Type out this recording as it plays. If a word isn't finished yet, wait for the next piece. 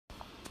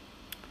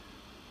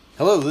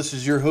Hello, this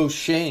is your host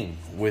Shane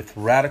with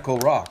Radical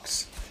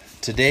Rocks.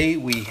 Today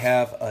we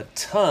have a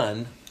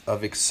ton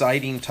of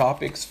exciting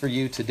topics for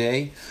you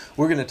today.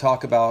 We're going to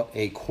talk about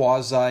a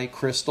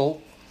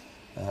quasi-crystal,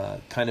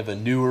 kind of a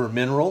newer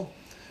mineral.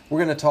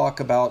 We're going to talk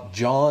about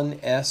John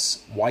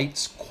S.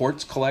 White's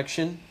quartz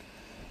collection.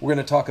 We're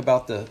going to talk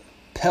about the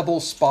Pebble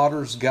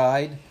Spotter's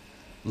Guide.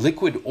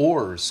 Liquid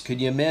ores.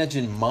 Could you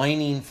imagine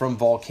mining from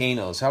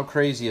volcanoes? How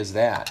crazy is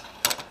that?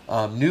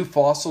 New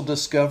fossil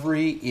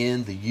discovery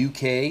in the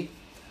UK.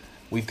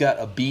 We've got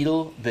a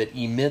beetle that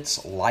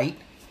emits light.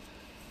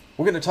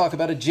 We're going to talk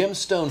about a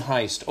gemstone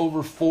heist.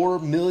 Over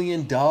 $4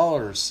 million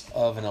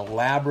of an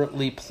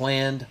elaborately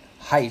planned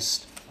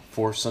heist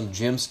for some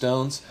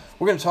gemstones.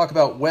 We're going to talk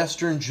about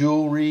Western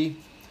jewelry.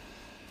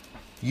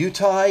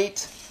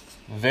 Utahite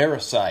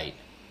variscite.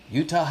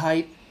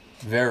 Utahite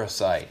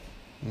variscite.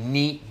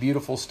 Neat,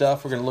 beautiful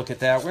stuff. We're going to look at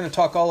that. We're going to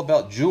talk all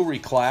about jewelry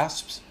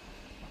clasps.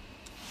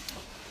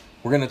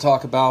 We're going to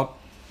talk about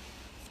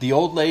the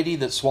old lady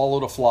that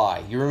swallowed a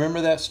fly. You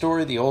remember that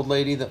story? The old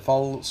lady that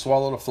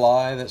swallowed a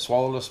fly, that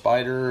swallowed a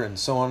spider, and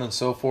so on and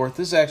so forth.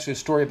 This is actually a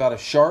story about a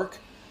shark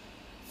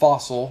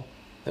fossil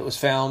that was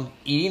found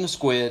eating a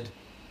squid,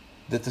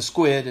 that the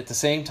squid at the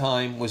same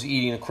time was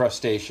eating a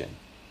crustacean.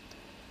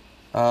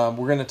 We're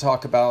going to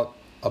talk about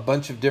a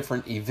bunch of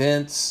different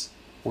events.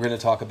 We're going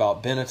to talk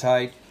about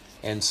bentonite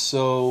and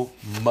so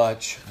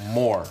much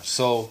more.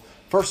 So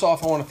first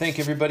off, I want to thank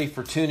everybody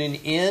for tuning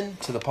in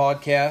to the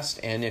podcast.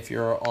 And if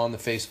you're on the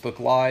Facebook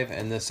Live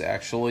and this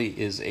actually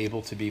is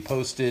able to be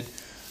posted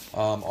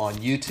on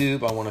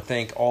YouTube, I want to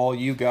thank all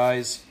you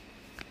guys.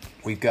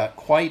 We've got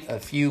quite a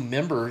few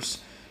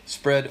members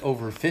spread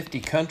over 50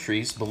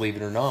 countries, believe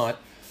it or not,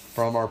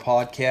 from our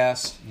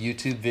podcast,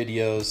 YouTube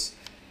videos,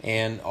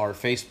 and our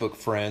Facebook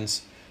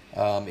friends.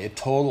 It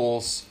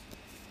totals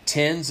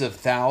tens of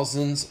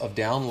thousands of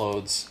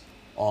downloads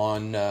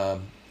on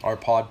our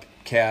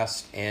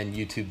podcast and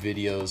YouTube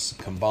videos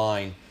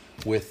combined,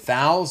 with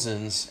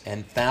thousands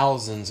and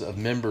thousands of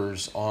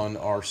members on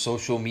our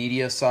social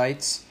media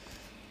sites,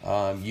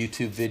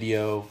 YouTube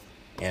video,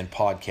 and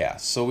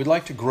podcasts. So we'd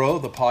like to grow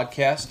the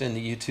podcast and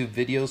the YouTube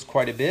videos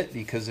quite a bit,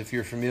 because if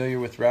you're familiar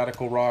with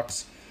Radical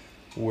Rocks,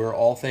 we're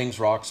all things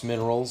rocks,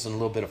 minerals, and a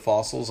little bit of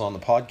fossils on the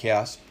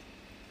podcast,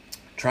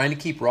 trying to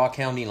keep rock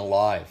hounding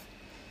alive,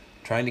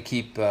 trying to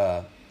keep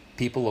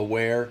people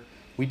aware.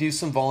 We do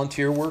some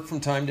volunteer work from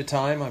time to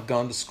time. I've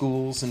gone to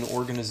schools and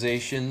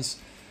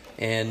organizations,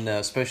 and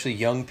especially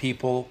young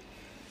people,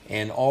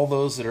 and all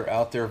those that are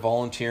out there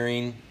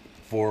volunteering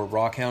for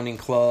rock hounding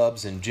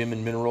clubs and gem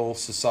and mineral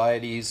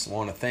societies. I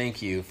want to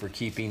thank you for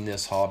keeping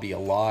this hobby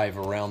alive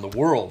around the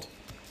world.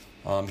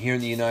 Here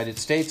in the United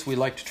States, we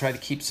like to try to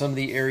keep some of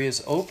the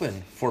areas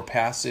open for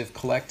passive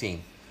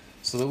collecting,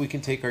 so that we can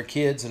take our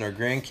kids and our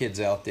grandkids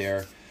out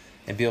there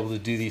and be able to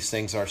do these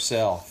things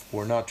ourselves.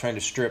 We're not trying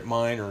to strip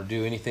mine or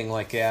do anything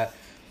like that.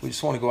 We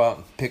just want to go out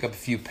and pick up a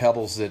few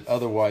pebbles that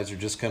otherwise are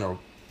just going to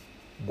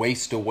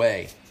waste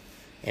away.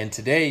 And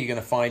today you're going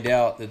to find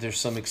out that there's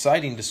some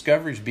exciting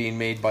discoveries being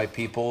made by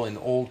people in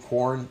old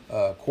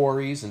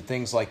quarries and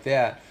things like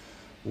that,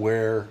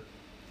 where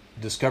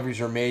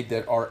discoveries are made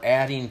that are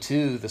adding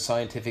to the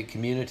scientific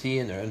community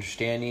and their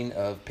understanding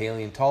of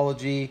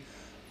paleontology,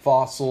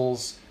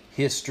 fossils,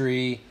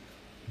 history,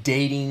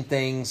 dating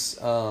things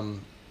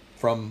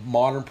from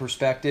modern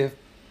perspective,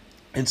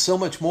 and so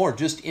much more.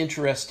 Just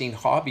interesting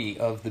hobby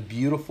of the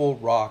beautiful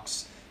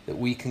rocks that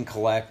we can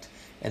collect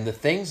and the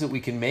things that we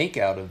can make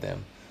out of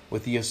them,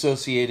 with the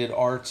associated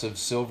arts of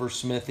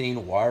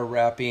silversmithing, wire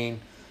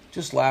wrapping,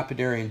 just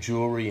lapidary and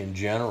jewelry in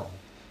general.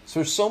 So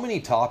there's so many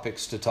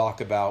topics to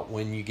talk about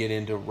when you get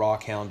into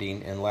rock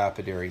hounding and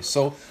lapidary.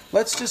 So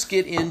let's just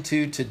get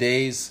into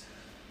today's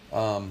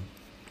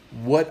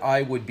what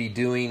I would be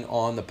doing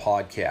on the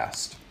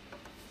podcast.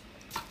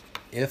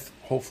 If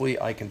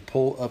hopefully I can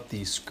pull up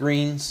these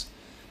screens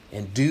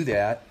and do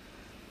that.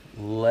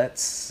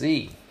 Let's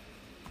see.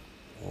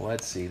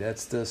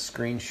 That's the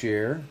screen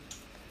share.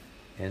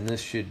 And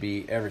this should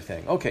be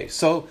everything. Okay,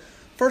 so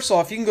first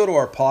off, you can go to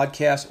our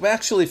podcast. Well,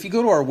 actually, if you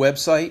go to our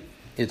website,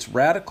 it's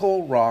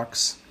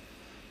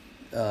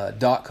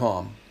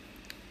radicalrocks.com.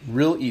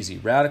 Real easy.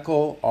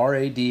 Radical,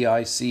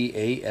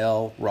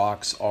 RADICAL,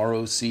 rocks,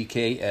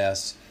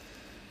 ROCKS.com.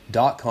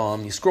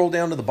 You scroll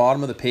down to the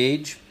bottom of the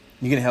page.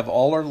 You're going to have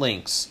all our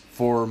links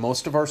for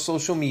most of our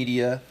social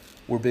media.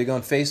 We're big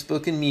on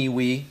Facebook and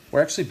MeWe.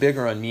 We're actually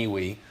bigger on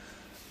MeWe.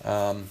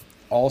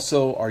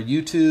 Also our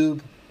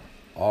YouTube,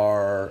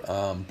 our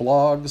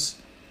blogs,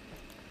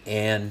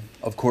 and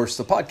of course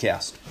the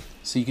podcast.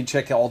 So you can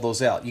check all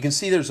those out. You can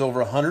see there's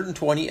over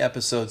 120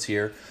 episodes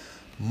here.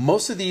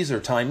 Most of these are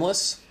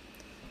timeless.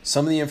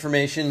 Some of the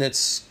information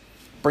that's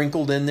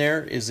sprinkled in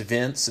there is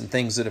events and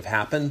things that have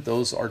happened.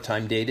 Those are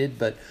time dated,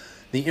 but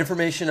the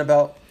information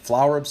about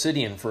flower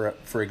obsidian, for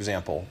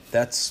example,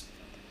 that's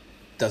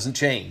doesn't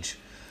change.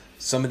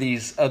 Some of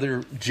these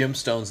other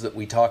gemstones that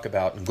we talk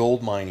about, and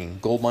gold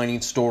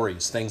mining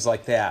stories, things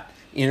like that,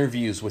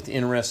 interviews with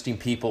interesting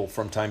people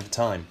from time to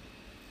time.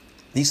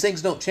 These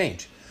things don't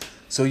change.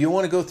 So you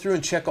want to go through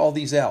and check all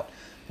these out.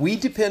 We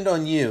depend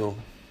on you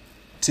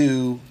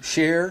to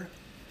share,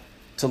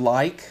 to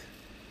like,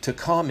 to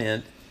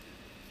comment,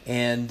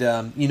 and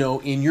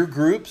in your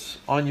groups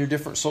on your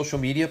different social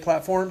media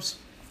platforms,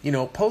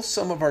 post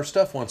some of our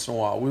stuff once in a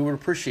while. We would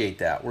appreciate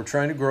that. We're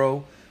trying to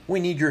grow. We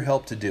need your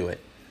help to do it.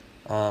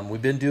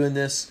 We've been doing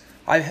this.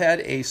 I've had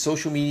a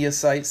social media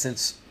site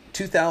since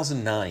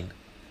 2009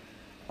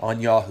 on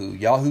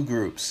Yahoo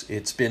Groups.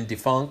 It's been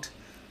defunct.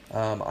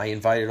 I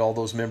invited all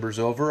those members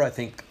over. I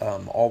think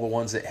all the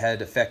ones that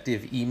had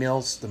effective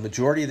emails, the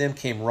majority of them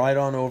came right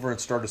on over and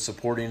started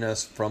supporting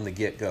us from the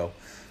get-go.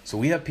 So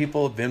we have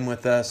people who have been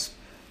with us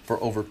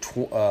for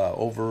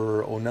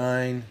over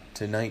 09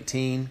 to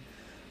 19.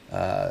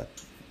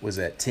 Was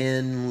that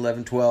 10,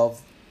 11,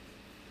 12,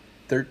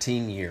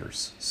 13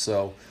 years.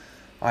 So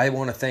I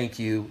want to thank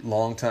you,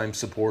 longtime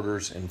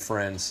supporters and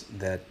friends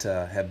that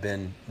have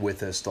been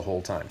with us the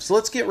whole time. So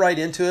let's get right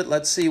into it.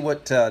 Let's see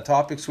what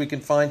topics we can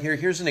find here.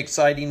 Here's an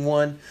exciting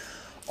one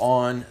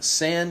on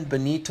San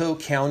Benito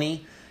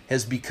County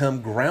has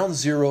become ground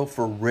zero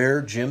for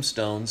rare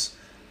gemstones.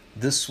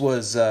 This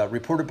was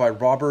reported by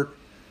Robert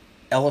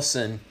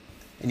Ellison,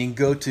 and you can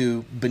go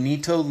to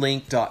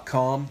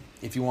benitolink.com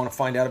if you want to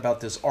find out about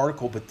this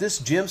article. But this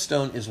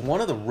gemstone is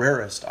one of the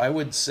rarest. I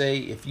would say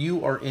if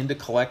you are into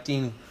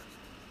collecting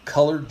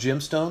colored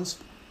gemstones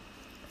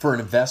for an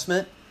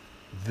investment,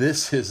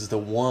 this is the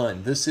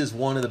one. This is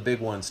one of the big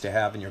ones to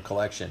have in your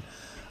collection.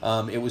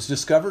 It was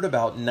discovered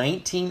about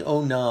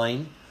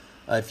 1909.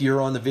 If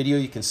you're on the video,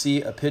 you can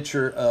see a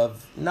picture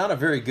of, not a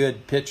very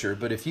good picture,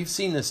 but if you've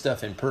seen this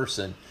stuff in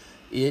person,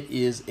 it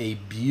is a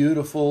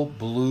beautiful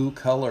blue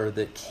color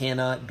that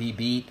cannot be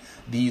beat.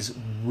 These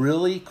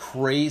really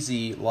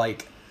crazy,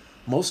 like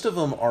most of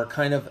them are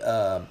kind of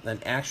an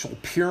actual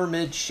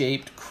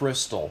pyramid-shaped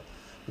crystal.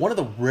 One of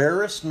the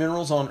rarest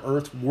minerals on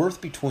Earth,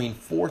 worth between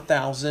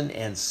 $4,000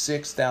 and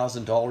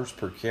 $6,000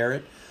 per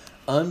carat.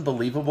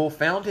 Unbelievable.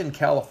 Found in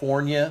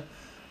California,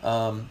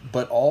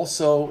 but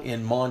also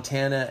in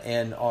Montana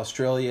and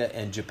Australia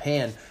and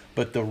Japan.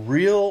 But the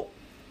real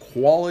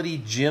quality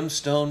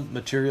gemstone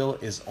material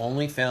is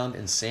only found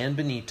in San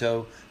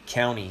Benito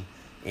County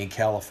in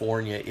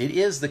California. It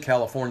is the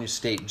California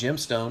State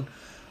Gemstone.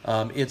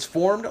 It's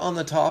formed on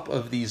the top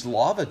of these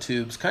lava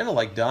tubes, kind of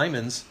like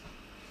diamonds.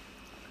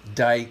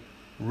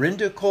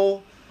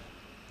 Dirindical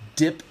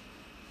dip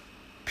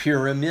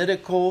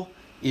pyramidical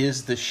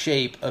is the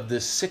shape of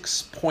this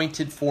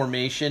six-pointed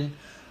formation.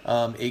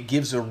 It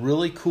gives a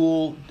really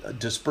cool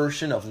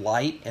dispersion of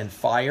light and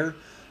fire,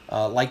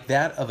 like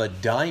that of a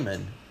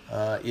diamond.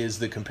 Is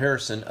the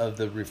comparison of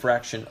the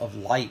refraction of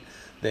light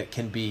that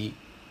can be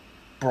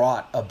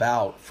brought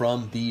about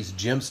from these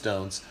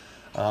gemstones.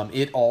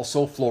 It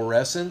also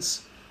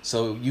fluorescence,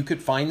 so you could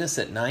find this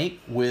at night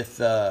with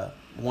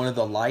one of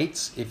the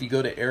lights. If you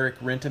go to Eric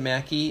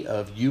Rentamaki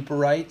of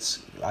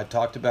Uperites, I've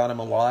talked about him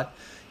a lot.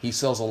 He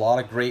sells a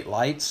lot of great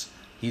lights.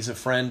 He's a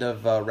friend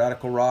of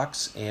Radical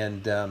Rocks,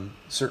 and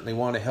certainly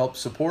want to help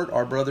support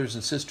our brothers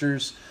and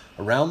sisters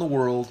around the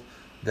world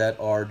that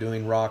are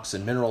doing rocks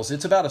and minerals.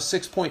 It's about a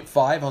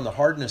 6.5 on the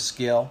hardness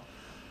scale,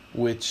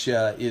 which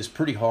is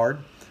pretty hard.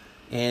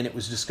 And it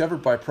was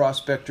discovered by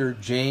prospector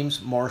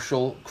James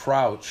Marshall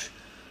Crouch,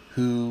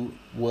 who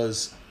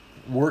was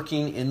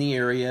working in the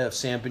area of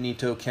San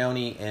Benito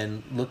County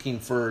and looking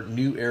for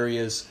new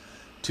areas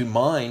to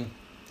mine.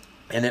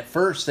 And at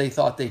first they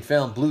thought they'd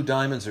found blue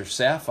diamonds or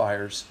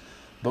sapphires,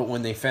 but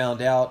when they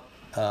found out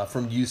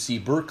from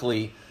UC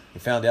Berkeley,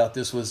 they found out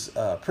this was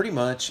pretty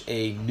much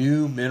a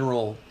new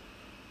mineral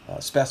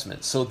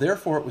specimen. So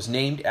therefore it was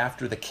named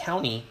after the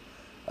county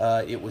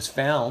it was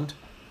found,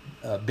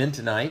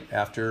 bentonite,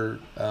 after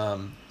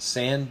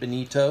San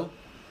Benito,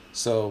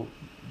 so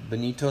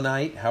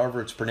Bentonite,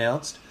 however it's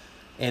pronounced,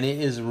 and it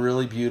is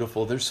really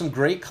beautiful. There's some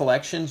great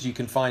collections you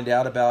can find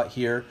out about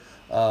here.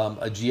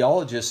 A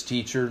geologist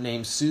teacher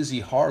named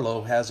Susie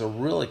Harlow has a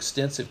real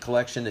extensive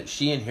collection that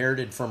she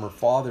inherited from her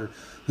father,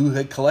 who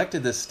had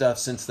collected this stuff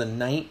since the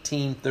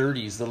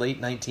 1930s, the late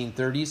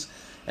 1930s,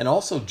 and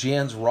also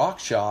Jan's Rock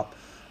Shop.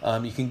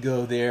 You can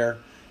go there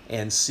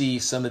and see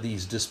some of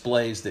these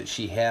displays that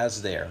she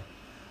has there.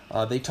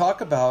 They talk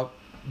about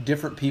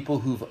different people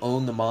who've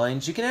owned the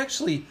mines. You can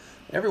actually,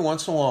 every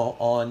once in a while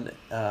on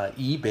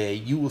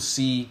eBay, you will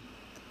see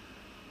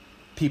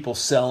people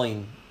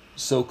selling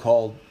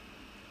so-called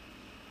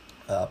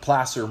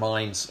placer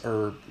mines,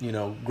 or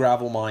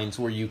gravel mines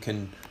where you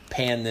can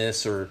pan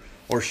this or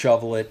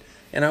shovel it.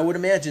 And I would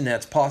imagine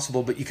that's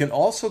possible, but you can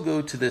also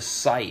go to this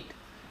site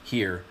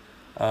here.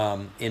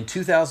 In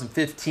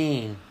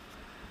 2015,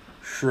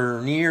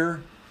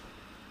 Schreiner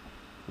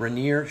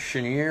opened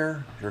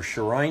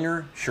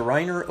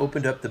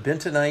up the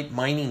Bentonite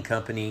Mining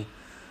Company,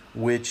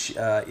 which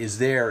is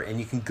there, and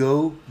you can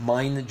go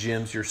mine the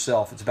gems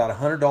yourself. It's about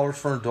 $100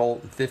 for an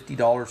adult and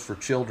 $50 for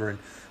children.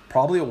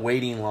 Probably a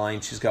waiting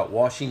line. She's got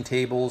washing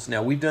tables.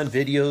 Now, we've done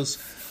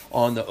videos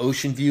on the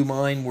Ocean View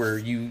mine where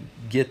you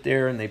get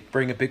there and they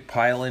bring a big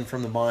pile in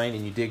from the mine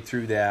and you dig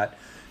through that.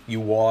 You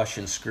wash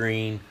and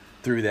screen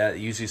through that. They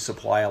usually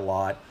supply a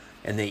lot.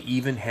 And they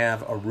even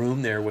have a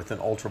room there with an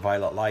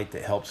ultraviolet light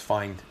that helps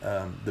find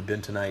the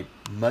bentonite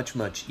much,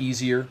 much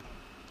easier.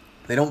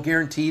 They don't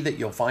guarantee that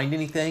you'll find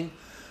anything,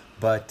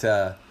 but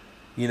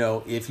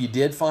if you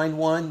did find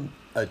one,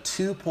 a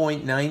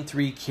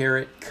 2.93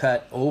 carat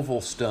cut oval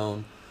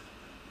stone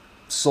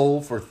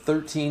sold for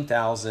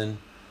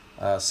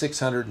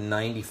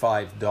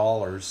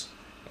 $13,695,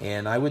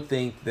 and I would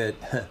think that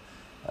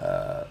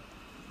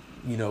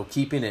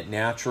keeping it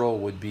natural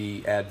would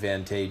be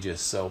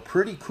advantageous. So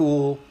pretty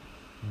cool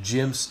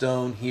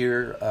gemstone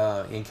here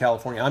in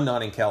California. I'm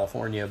not in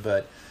California,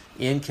 but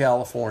in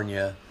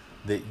California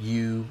that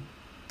you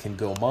can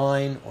go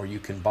mine or you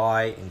can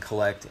buy and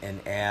collect and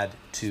add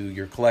to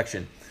your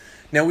collection.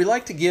 Now, we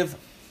like to give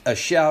a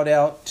shout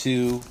out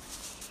to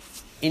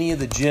any of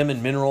the gem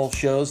and mineral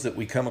shows that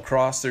we come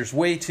across. There's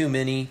way too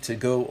many to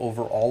go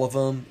over all of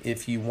them.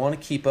 If you want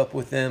to keep up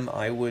with them,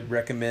 I would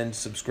recommend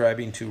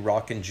subscribing to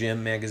Rock and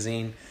Gem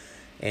magazine.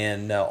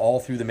 And all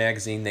through the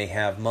magazine, they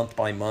have month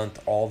by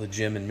month all the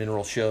gem and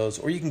mineral shows.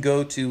 Or you can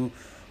go to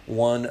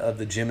one of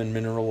the Gem and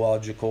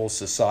Mineralogical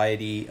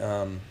Society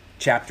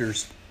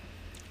chapters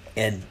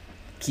and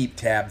keep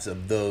tabs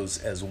of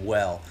those as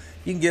well.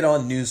 You can get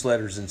on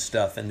newsletters and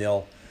stuff, and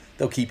they'll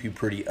keep you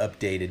pretty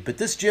updated. But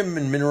this Gem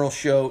and Mineral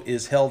Show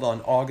is held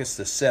on August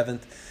the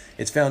 7th.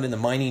 It's found in the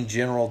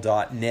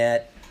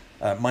miningjournal.net,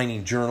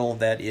 Mining Journal,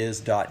 that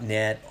is,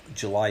 .net,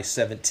 July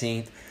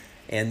 17th.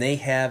 And they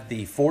have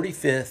the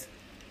 45th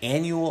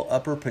Annual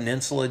Upper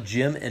Peninsula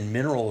Gem and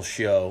Mineral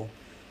Show,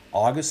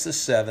 August the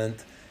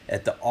 7th,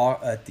 at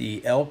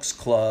the Elks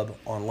Club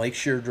on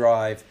Lakeshore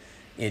Drive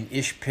in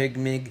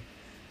Ishpeming,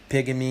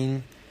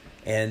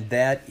 and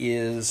that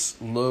is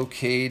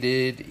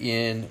located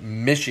in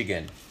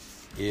Michigan.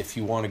 If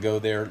you want to go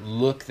there,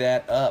 look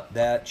that up.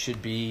 That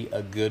should be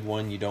a good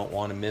one. You don't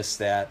want to miss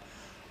that.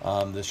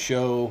 The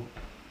show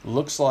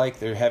looks like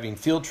they're having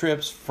field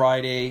trips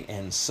Friday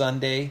and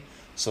Sunday.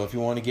 So if you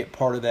want to get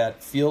part of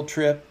that field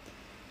trip,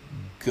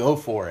 go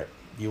for it.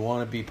 You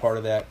want to be part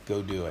of that,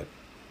 go do it.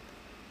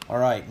 All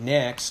right,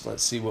 next,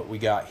 let's see what we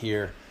got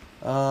here.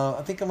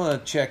 I think I'm going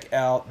to check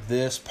out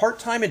this.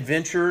 Part-time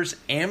adventurers,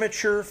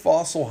 amateur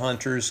fossil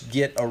hunters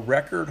get a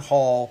record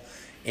haul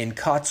in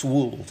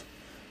Cotswold,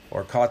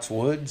 or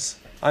Cotswolds.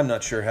 I'm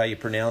not sure how you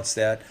pronounce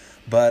that,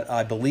 but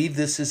I believe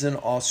this is in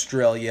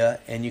Australia,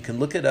 and you can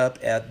look it up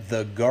at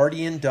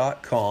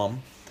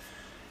theguardian.com.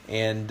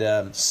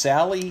 And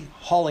Sally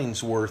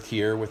Hollingsworth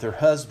here with her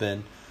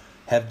husband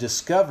have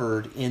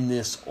discovered in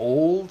this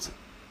old,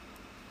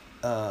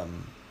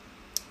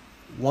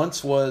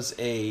 once was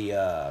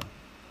a...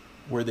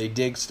 where they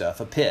dig stuff,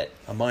 a pit,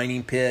 a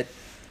mining pit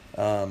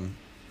in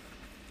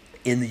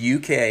the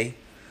UK,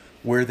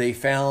 where they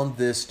found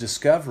this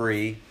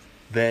discovery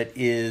that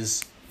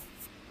is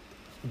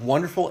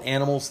wonderful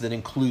animals that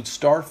include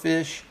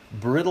starfish,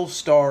 brittle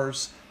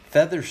stars,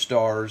 feather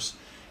stars,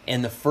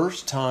 and the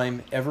first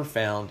time ever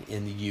found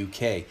in the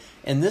UK.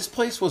 And this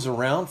place was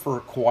around for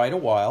quite a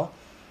while.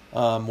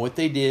 What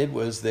they did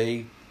was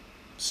they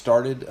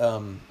started,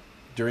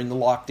 during the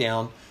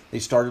lockdown, they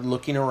started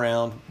looking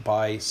around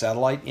by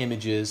satellite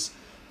images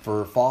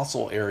for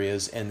fossil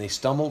areas, and they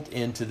stumbled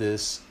into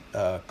this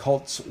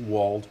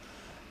Cotswold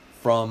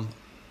from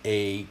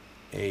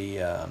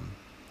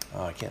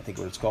I can't think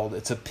what it's called.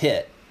 It's a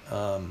pit.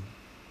 What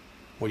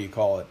do you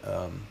call it?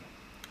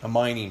 A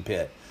mining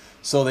pit.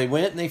 So they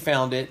went and they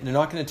found it. And they're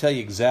not going to tell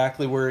you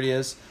exactly where it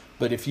is,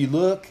 but if you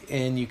look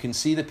and you can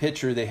see the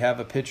picture, they have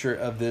a picture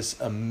of this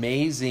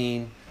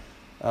amazing.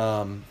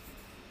 It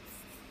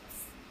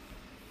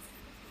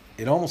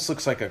almost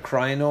looks like a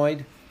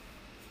crinoid,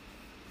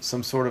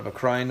 some sort of a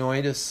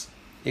crinoidus,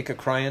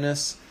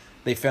 Ichthyornis.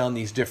 They found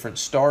these different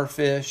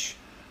starfish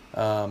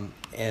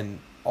and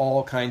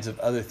all kinds of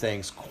other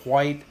things.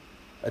 Quite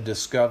a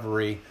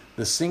discovery.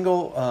 The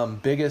single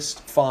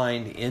biggest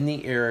find in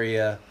the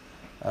area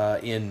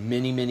in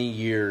many, many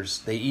years.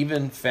 They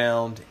even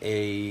found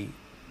a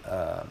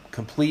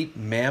complete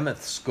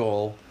mammoth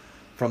skull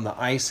from the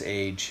Ice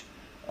Age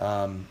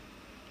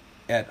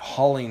at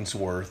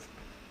Hollingsworth.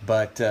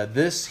 But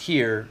this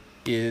here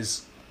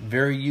is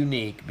very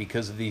unique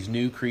because of these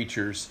new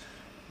creatures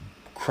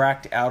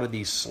cracked out of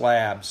these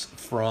slabs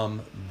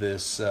from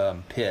this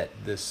pit.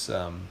 This,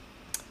 I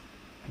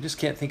just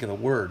can't think of the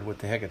word, what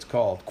the heck it's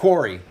called.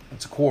 Quarry.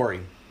 It's a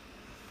quarry.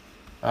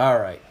 All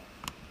right.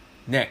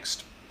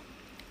 Next.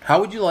 How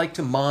would you like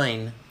to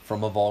mine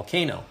from a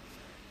volcano?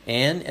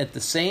 And at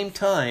the same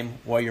time,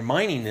 while you're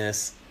mining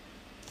this,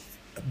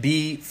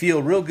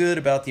 feel real good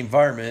about the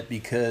environment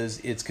because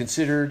it's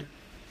considered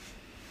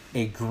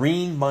a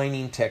green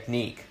mining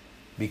technique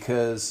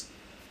because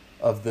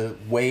of the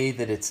way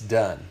that it's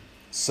done.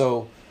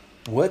 So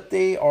what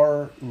they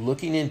are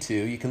looking into,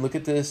 you can look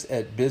at this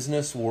at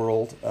Business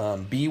World,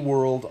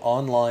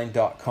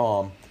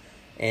 bworldonline.com,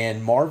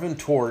 and Marvin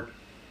Tort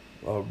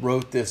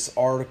wrote this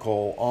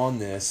article on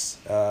this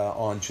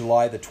on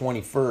July the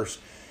 21st.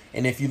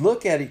 And if you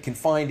look at it, you can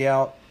find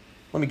out,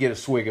 let me get a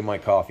swig of my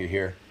coffee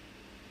here.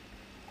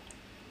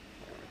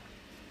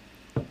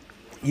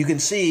 You can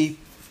see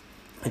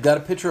I've got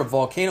a picture of a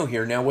volcano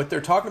here. Now, what they're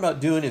talking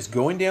about doing is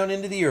going down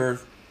into the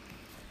earth,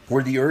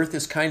 where the earth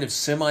is kind of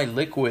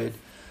semi-liquid,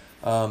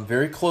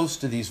 very close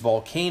to these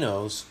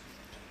volcanoes,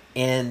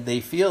 and they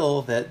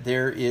feel that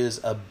there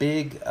is a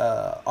big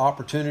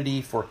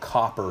opportunity for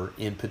copper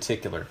in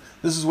particular.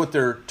 This is what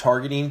they're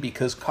targeting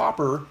because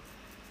copper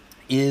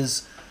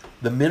is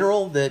the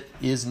mineral that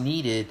is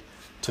needed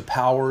to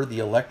power the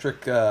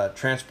electric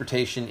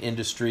transportation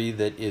industry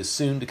that is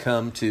soon to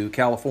come to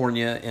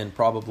California and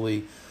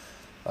probably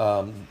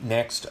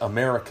next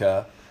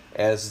America,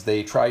 as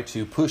they try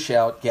to push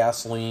out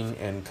gasoline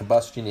and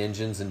combustion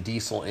engines and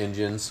diesel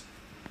engines.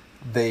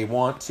 They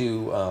want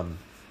to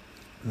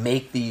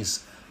make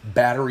these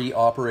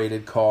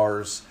battery-operated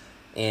cars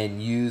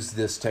and use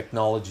this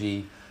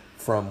technology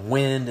from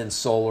wind and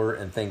solar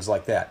and things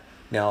like that.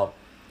 Now,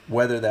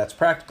 whether that's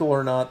practical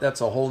or not,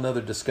 that's a whole nother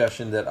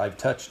discussion that I've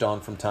touched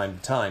on from time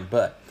to time.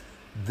 But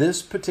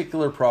this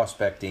particular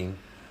prospecting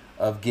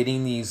of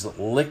getting these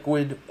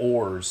liquid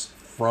ores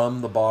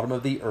from the bottom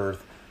of the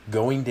earth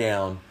going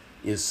down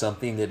is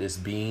something that is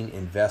being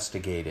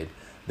investigated.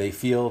 They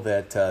feel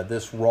that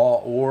this raw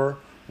ore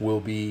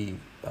will be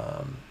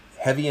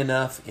heavy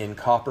enough in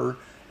copper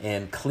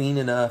and clean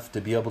enough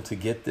to be able to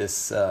get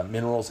this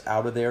minerals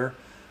out of there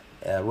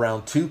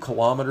around 2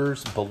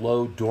 kilometers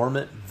below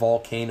dormant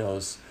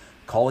volcanoes,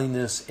 calling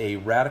this a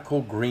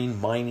radical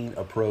green mining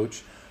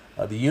approach.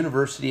 The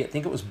university, I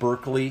think it was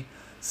Berkeley,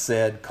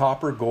 said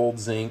copper, gold,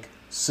 zinc,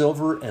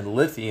 silver, and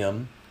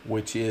lithium,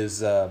 which is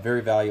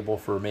very valuable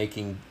for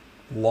making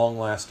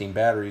long-lasting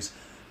batteries.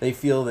 They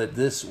feel that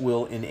this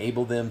will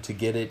enable them to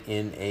get it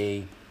in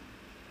a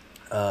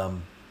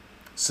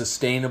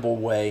sustainable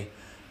way,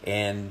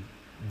 and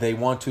they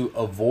want to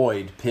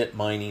avoid pit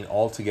mining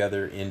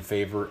altogether in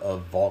favor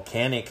of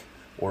volcanic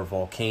or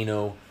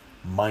volcano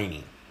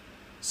mining.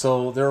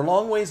 So they're a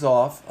long ways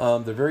off.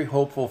 They're very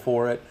hopeful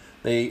for it.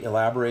 They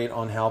elaborate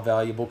on how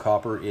valuable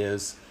copper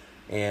is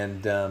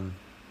and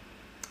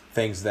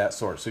things of that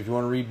sort. So if you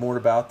want to read more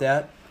about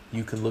that,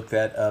 you can look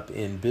that up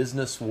in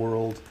Business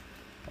World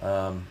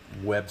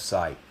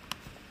website.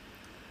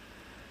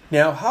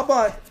 Now, how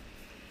about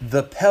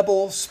the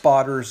Pebble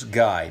Spotter's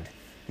Guide?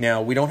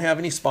 Now, we don't have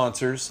any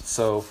sponsors,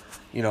 so,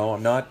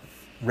 I'm not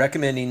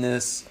recommending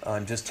this.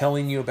 I'm just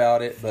telling you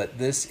about it, but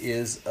this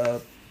is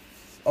a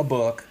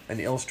book,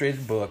 an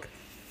illustrated book,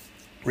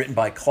 written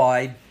by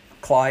Clive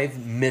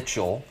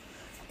Mitchell,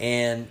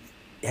 and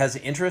it has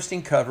an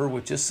interesting cover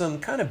with just some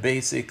kind of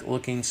basic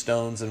looking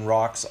stones and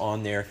rocks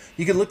on there.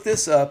 You can look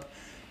this up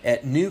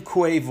at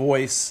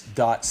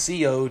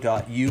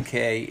newquayvoice.co.uk.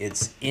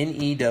 It's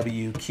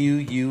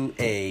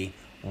NEWQUAY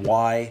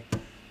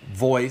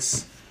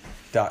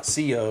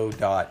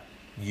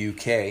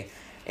voice.co.uk.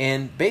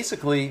 And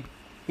basically,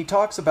 he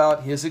talks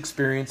about his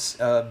experience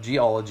of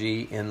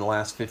geology in the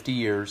last 50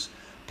 years,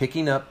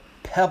 picking up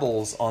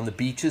pebbles on the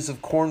beaches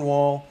of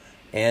Cornwall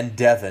and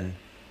Devon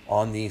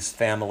on these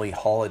family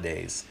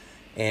holidays.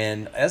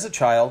 And as a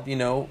child,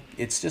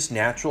 it's just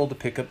natural to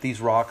pick up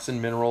these rocks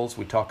and minerals.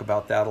 We talk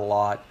about that a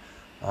lot.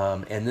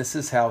 And this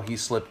is how he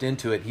slipped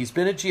into it. He's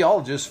been a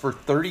geologist for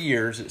 30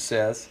 years, it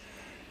says,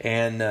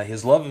 and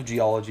his love of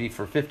geology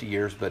for 50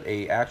 years, but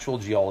a actual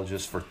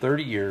geologist for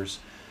 30 years,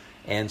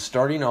 and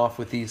starting off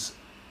with these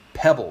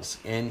pebbles.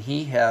 And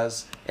he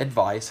has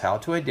advice how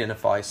to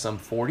identify some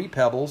 40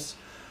 pebbles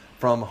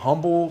from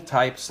humble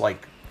types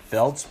like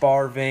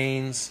feldspar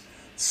veins,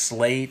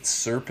 slate,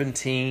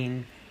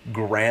 serpentine,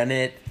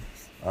 granite,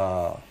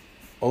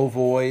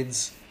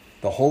 ovoids,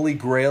 the holy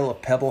grail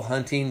of pebble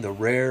hunting, the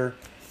rare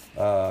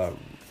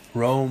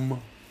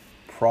Rome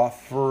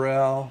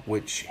Porphyra,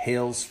 which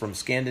hails from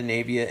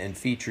Scandinavia and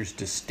features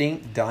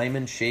distinct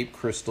diamond-shaped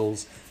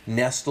crystals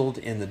nestled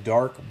in the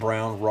dark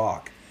brown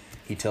rock.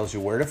 He tells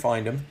you where to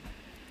find them,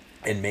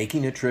 and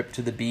making a trip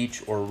to the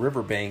beach or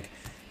riverbank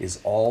is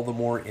all the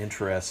more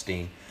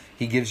interesting.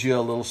 He gives you a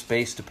little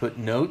space to put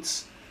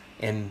notes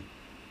and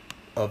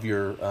of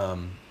your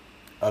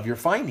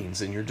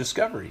findings and your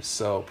discoveries.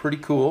 So pretty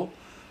cool.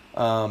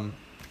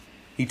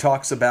 He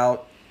talks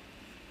about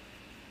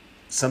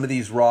some of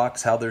these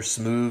rocks, how they're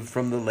smooth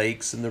from the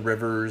lakes and the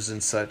rivers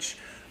and such,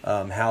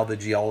 how the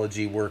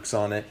geology works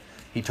on it.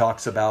 He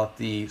talks about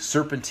the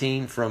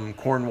serpentine from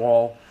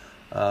Cornwall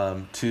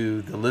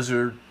to the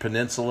Lizard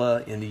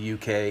Peninsula in the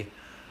UK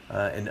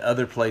and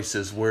other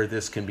places where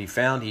this can be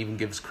found. He even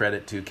gives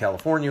credit to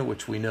California,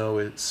 which we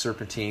know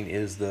serpentine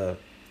is the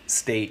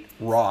state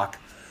rock.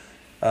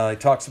 He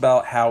talks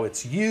about how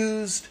it's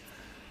used,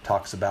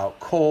 talks about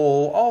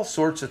coal, all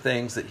sorts of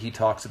things that he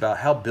talks about,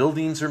 how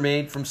buildings are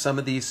made from some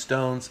of these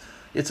stones.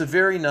 It's a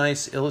very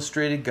nice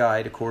illustrated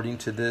guide according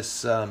to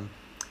this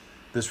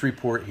this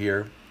report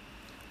here,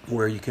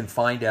 where you can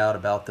find out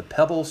about the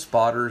Pebble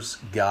Spotter's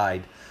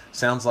Guide.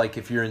 Sounds like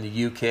if you're in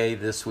the UK,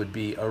 this would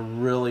be a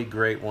really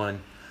great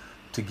one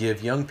to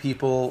give young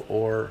people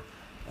or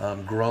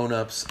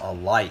grown-ups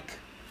alike.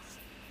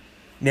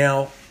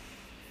 Now,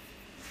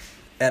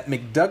 at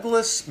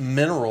McDouglas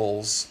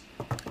Minerals,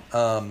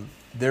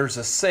 there's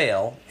a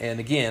sale, and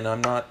again,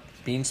 I'm not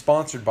being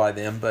sponsored by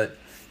them, but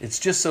It's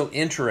just so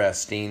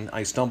interesting.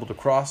 I stumbled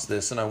across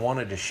this and I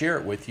wanted to share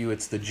it with you.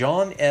 It's the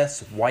John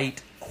S.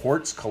 White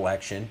Quartz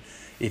Collection.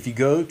 If you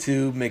go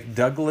to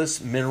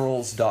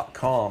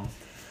mcdouglasminerals.com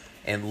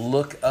and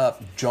look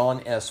up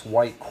John S.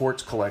 White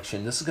Quartz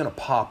Collection, this is going to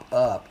pop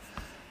up.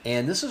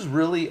 And this is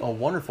really a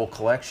wonderful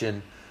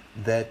collection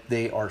that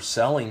they are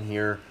selling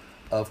here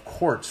of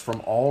quartz from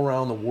all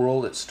around the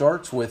world. It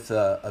starts with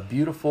a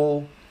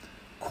beautiful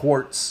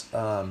quartz,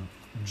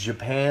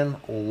 Japan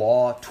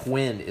Law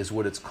Twin is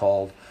what it's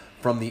called,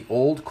 from the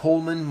old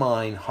Coleman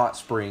Mine hot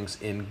springs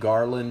in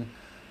Garland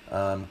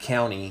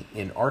County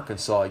in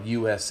Arkansas,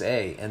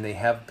 USA. And they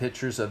have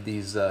pictures of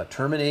these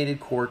terminated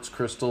quartz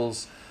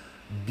crystals.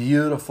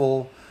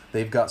 Beautiful.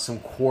 They've got some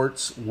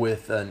quartz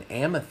with an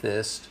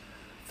amethyst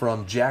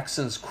from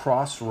Jackson's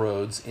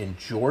Crossroads in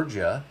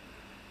Georgia.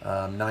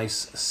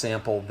 Nice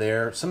sample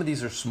there. Some of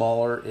these are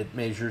smaller. It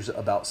measures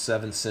about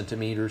 7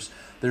 centimeters.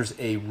 There's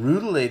a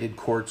rutilated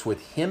quartz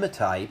with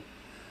hematite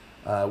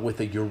with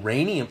a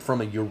uranium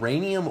from a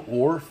uranium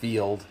ore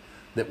field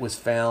that was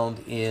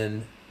found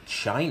in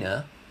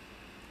China.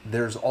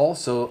 There's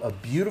also a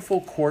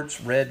beautiful quartz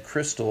red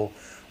crystal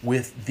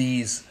with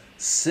these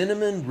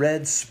cinnamon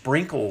red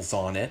sprinkles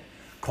on it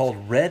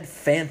called red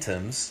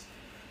phantoms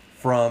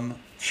from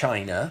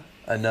China,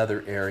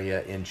 another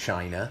area in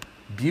China.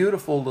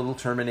 Beautiful little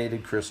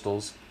terminated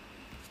crystals.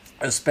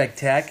 A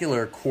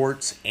spectacular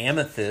quartz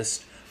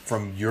amethyst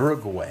from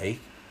Uruguay.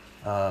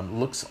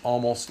 Looks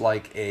almost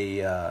like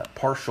a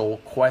partial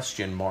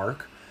question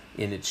mark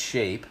in its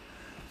shape.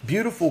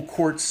 Beautiful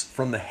quartz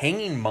from the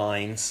hanging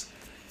mines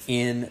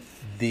in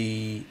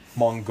the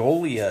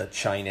Mongolia,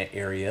 China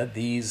area.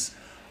 These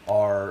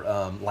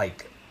are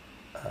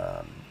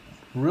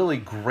really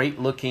great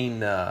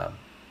looking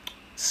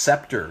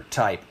scepter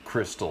type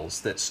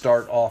crystals that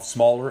start off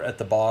smaller at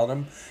the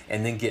bottom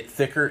and then get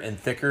thicker and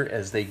thicker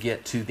as they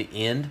get to the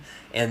end.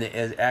 And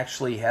it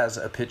actually has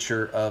a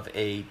picture of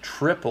a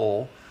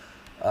triple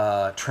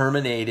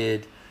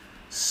terminated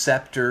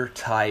scepter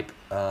type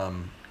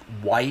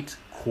white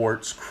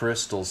quartz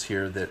crystals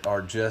here that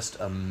are just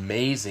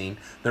amazing.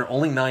 They're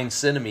only 9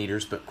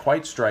 centimeters, but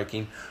quite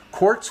striking.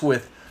 Quartz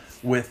with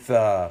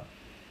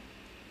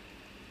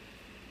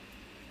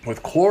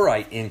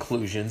chlorite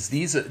inclusions.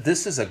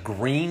 This is a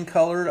green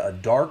color, a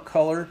dark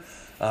color.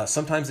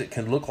 Sometimes it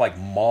can look like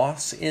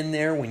moss in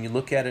there when you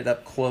look at it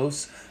up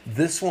close.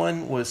 This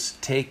one was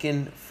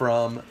taken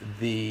from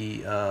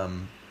the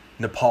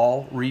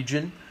Nepal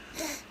region.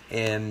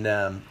 And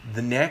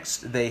the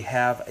next, they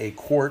have a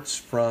quartz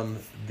from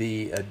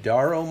the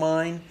Adaro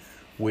mine,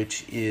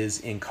 which is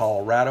in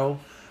Colorado.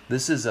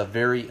 This is a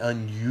very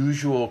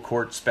unusual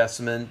quartz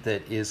specimen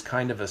that is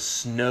kind of a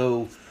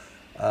snow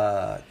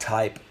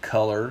type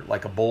color,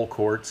 like a bull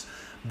quartz,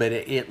 but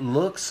it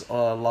looks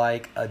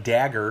like a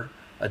dagger,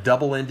 a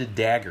double-ended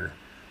dagger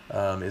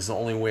is the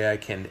only way I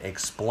can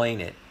explain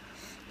it.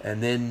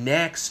 And then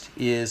next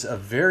is a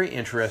very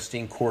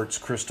interesting quartz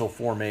crystal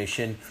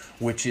formation,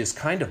 which is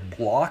kind of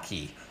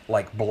blocky,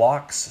 like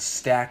blocks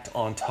stacked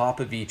on top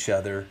of each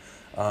other,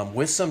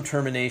 with some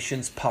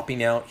terminations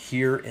popping out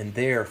here and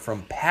there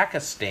from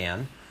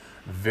Pakistan.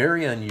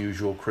 Very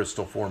unusual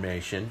crystal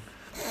formation.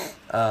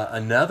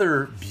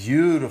 Another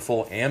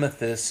beautiful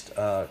amethyst,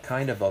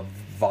 kind of a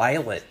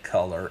violet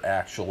color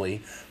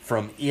actually,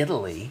 from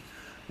Italy,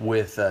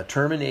 with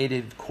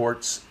terminated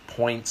quartz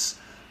points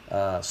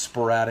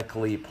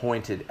sporadically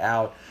pointed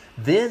out.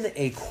 Then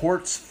a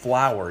quartz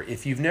flower.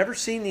 If you've never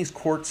seen these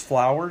quartz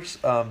flowers,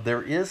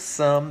 there is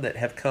some that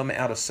have come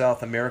out of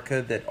South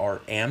America that are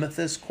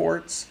amethyst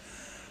quartz.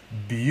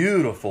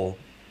 Beautiful.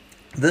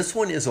 This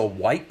one is a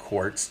white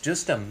quartz.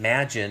 Just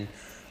imagine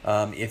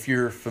if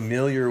you're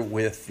familiar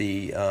with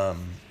the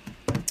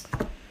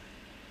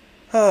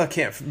I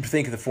can't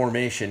think of the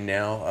formation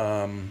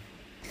now.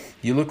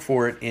 You look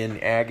for it in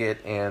agate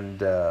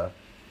and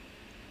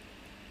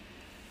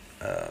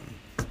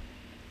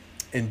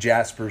in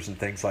jaspers and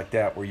things like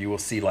that, where you will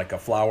see like a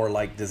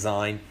flower-like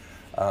design.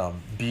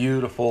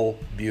 Beautiful,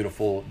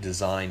 beautiful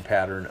design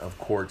pattern of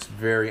quartz.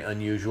 Very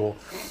unusual.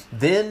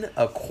 Then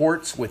a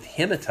quartz with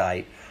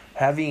hematite,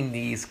 having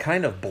these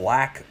kind of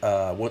black,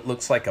 what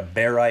looks like a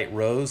barite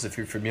rose, if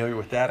you're familiar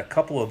with that. A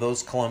couple of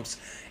those clumps,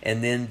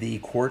 and then the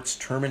quartz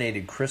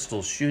terminated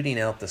crystals shooting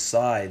out the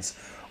sides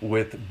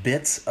with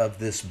bits of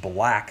this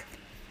black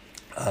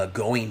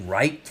going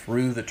right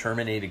through the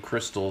terminated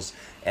crystals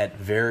at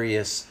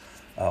various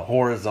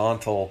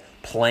horizontal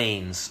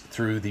planes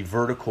through the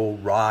vertical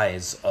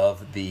rise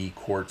of the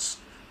quartz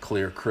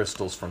clear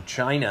crystals from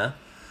China.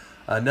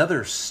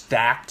 Another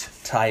stacked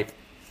type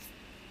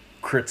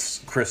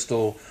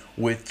crystal,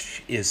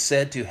 which is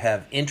said to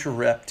have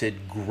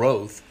interrupted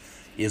growth,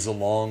 is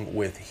along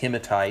with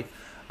hematite.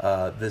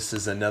 This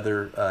is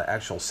another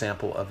actual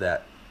sample of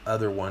that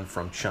other one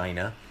from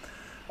China.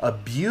 A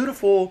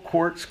beautiful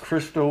quartz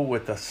crystal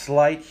with a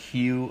slight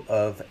hue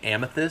of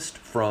amethyst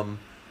from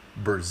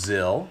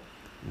Brazil,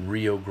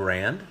 Rio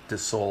Grande do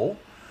Sul.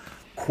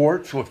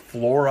 Quartz with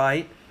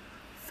fluorite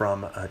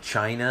from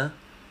China,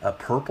 a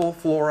purple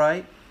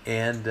fluorite,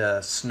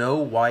 and snow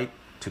white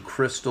to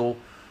crystal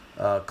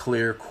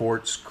clear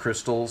quartz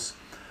crystals.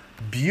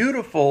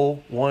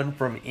 Beautiful one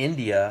from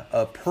India,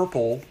 a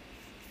purple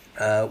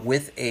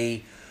with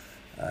a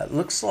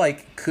looks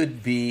like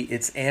could be,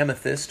 it's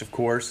amethyst, of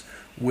course,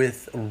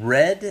 with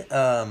red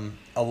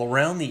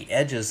around the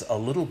edges, a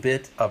little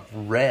bit of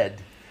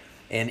red,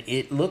 and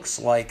it looks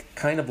like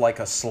kind of like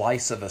a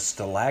slice of a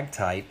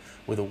stalactite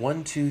with a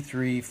 1, 2,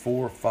 3,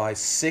 4, 5,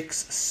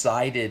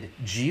 6-sided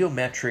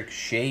geometric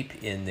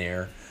shape in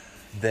there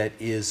that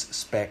is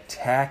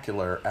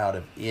spectacular out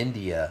of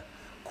India.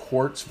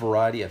 Quartz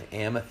variety of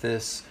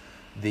amethyst,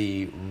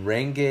 the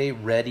Range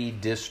Reddy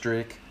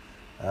district,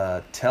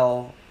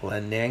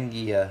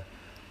 Telangana,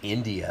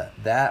 India.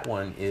 That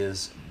one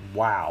is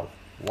wow,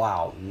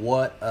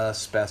 what a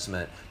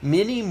specimen.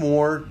 Many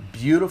more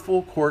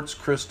beautiful quartz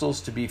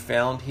crystals to be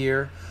found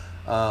here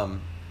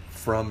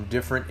from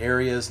different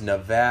areas: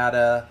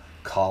 Nevada,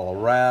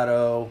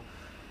 Colorado,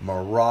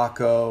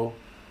 Morocco.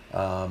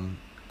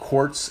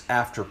 Quartz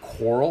after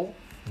coral.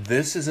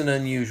 This is an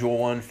unusual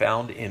one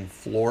found in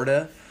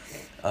Florida.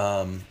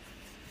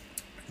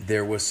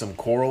 There was some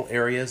coral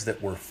areas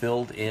that were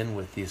filled in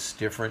with these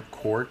different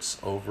quartz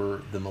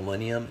over the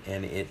millennium,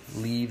 and it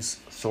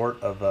leaves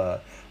sort of a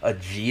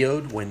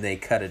geode when they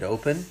cut it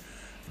open.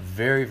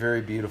 Very,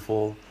 very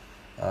beautiful,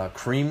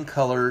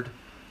 cream-colored,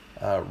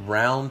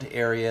 round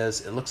areas.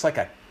 It looks like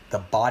the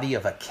body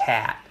of a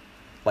cat,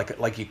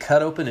 like you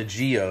cut open a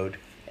geode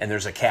and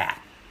there's a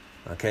cat.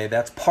 Okay,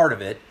 that's part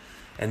of it.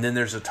 And then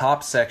there's a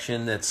top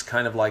section that's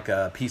kind of like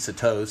a piece of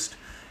toast,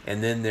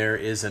 and then there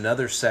is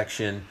another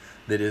section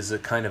that is a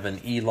kind of an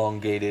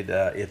elongated,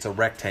 it's a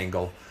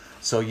rectangle.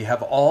 So you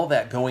have all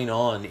that going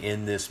on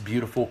in this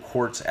beautiful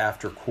quartz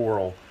after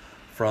coral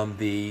from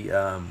the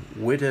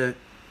Witachie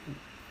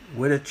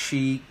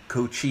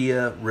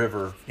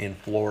River in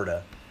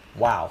Florida.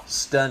 Wow,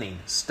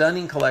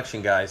 stunning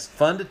collection, guys.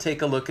 Fun to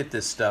take a look at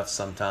this stuff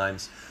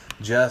sometimes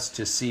just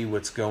to see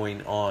what's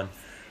going on.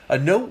 A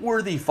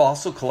noteworthy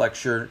fossil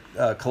collector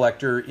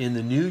in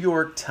the New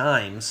York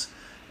Times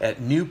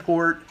at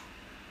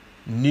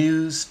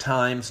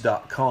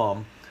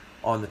NewportNewsTimes.com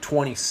on the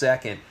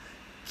 22nd,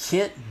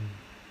 Kent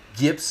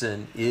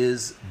Gibson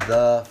is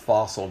the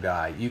fossil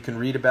guy. You can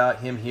read about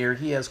him here.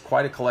 He has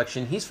quite a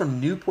collection. He's from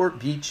Newport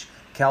Beach,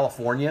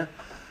 California.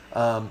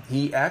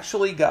 He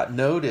actually got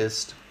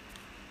noticed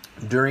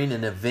during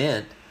an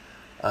event.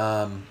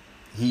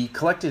 He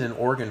collected an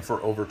organ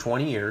for over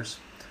 20 years,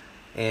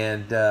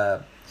 and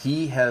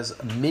he has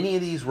many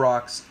of these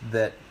rocks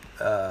that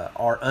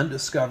are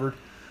undiscovered.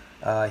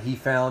 He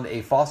found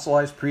a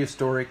fossilized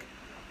prehistoric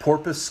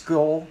porpoise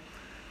skull.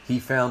 He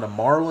found a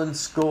marlin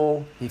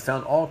skull. He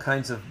found all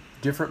kinds of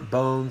different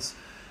bones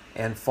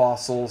and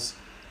fossils.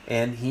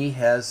 And he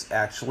has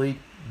actually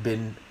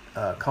been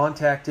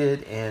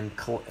contacted and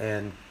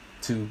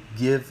to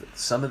give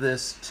some of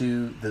this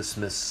to the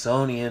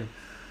Smithsonian.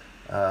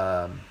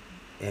 And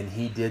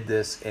he did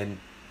this. And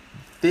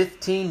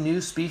 15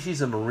 new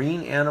species of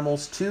marine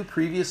animals, 2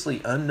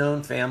 previously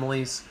unknown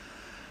families.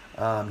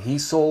 He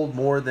sold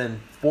more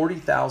than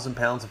 40,000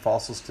 pounds of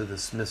fossils to the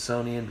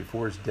Smithsonian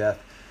before his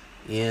death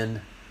in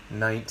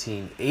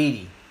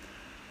 1980.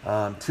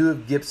 2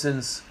 of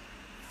Gibson's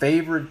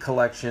favorite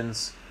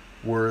collections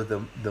were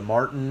the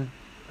marlin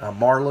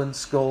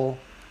skull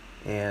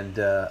and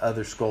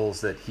other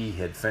skulls that he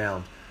had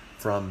found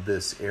from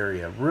this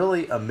area.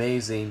 Really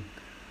amazing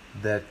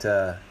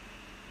that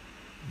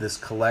this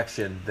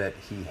collection that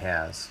he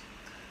has.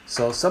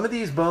 So some of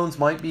these bones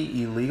might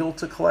be illegal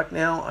to collect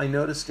now. I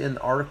noticed in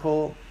the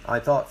article, I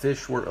thought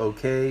fish were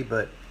okay,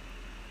 but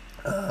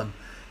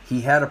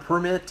he had a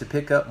permit to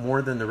pick up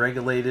more than the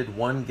regulated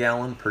 1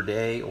 gallon per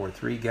day or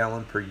 3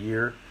 gallon per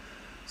year.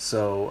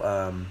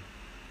 So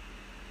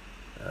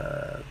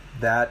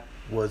that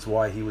was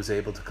why he was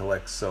able to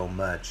collect so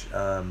much.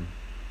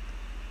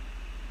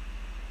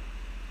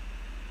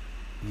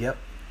 Yep.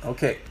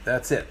 Okay,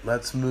 that's it.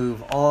 Let's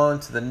move on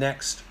to the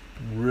next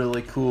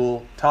really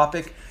cool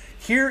topic.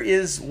 Here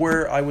is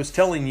where I was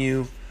telling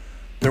you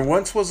there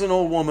once was an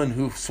old woman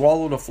who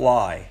swallowed a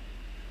fly.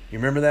 You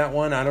remember that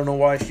one? I don't know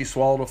why she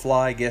swallowed a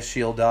fly. I guess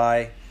she'll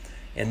die.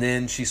 And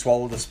then she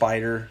swallowed a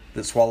spider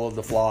that swallowed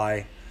the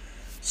fly.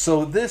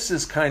 So this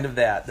is kind of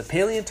that. The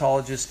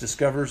paleontologist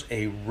discovers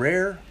a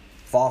rare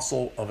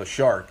fossil of a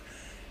shark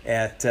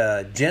at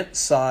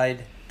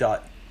gentside.co.uk.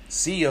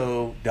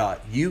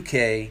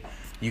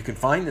 You can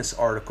find this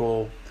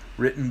article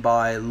written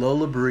by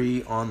Lola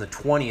Bree on the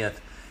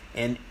 20th.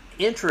 And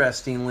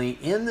interestingly,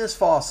 in this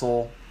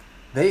fossil,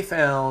 they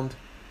found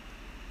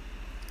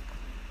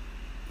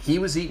he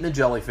was eating a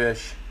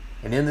jellyfish,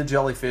 and in the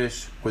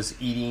jellyfish was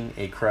eating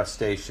a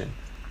crustacean.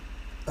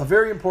 A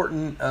very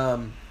important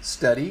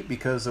study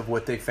because of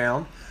what they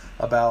found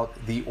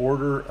about the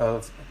order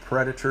of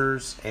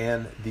predators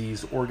and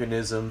these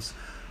organisms,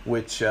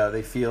 which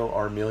they feel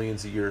are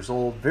millions of years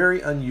old.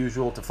 Very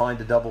unusual to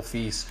find a double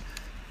feast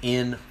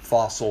in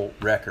fossil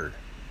record.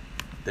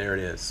 There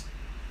it is.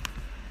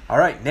 All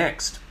right,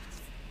 next.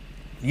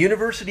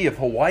 University of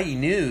Hawaii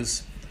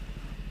News.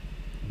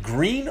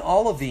 Green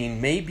olivine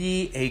may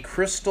be a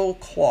crystal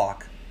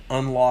clock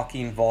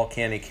Unlocking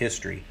Volcanic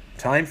History.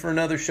 Time for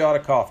another shot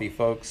of coffee,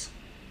 folks.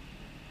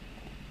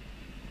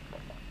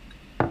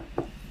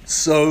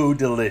 So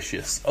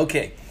delicious.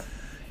 Okay,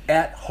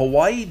 at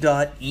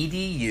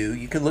hawaii.edu,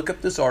 you can look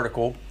up this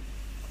article,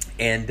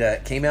 and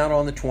it came out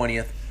on the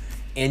 20th,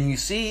 and you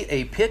see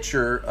a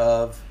picture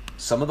of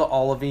some of the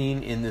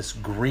olivine in this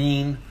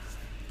greenish,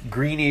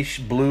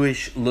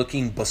 bluish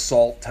looking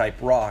basalt type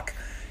rock.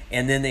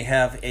 And then they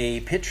have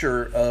a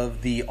picture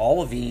of the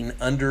olivine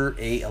under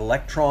a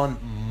electron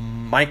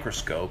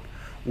microscope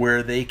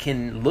where they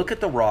can look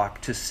at the rock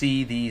to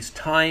see these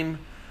time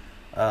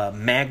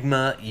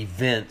magma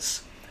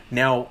events.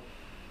 Now,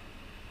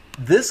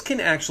 this can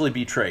actually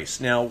be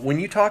traced. Now, when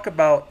you talk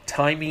about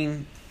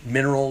timing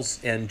minerals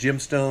and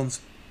gemstones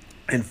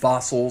and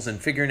fossils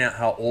and figuring out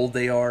how old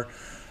they are,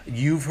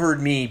 you've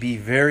heard me be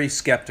very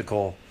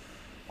skeptical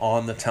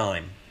on the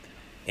time.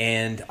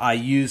 And I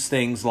use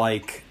things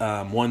like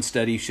one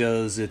study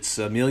shows it's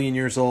 1 million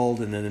years old,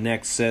 and then the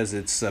next says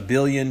it's 1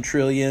 billion,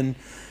 trillion,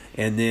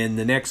 and then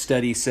the next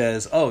study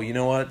says, oh, you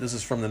know what, this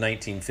is from the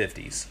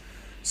 1950s.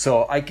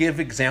 So I give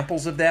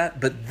examples of that,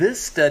 but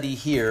this study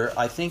here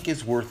I think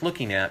is worth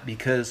looking at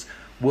because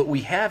what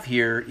we have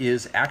here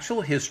is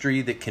actual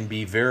history that can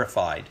be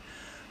verified.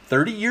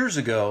 30 years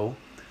ago,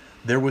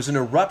 there was an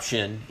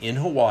eruption in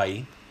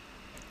Hawaii,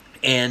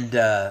 and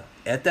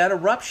at that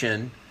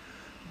eruption,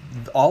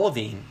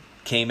 olivine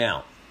came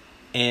out,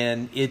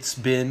 and it's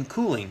been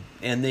cooling,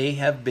 and they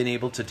have been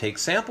able to take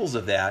samples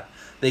of that.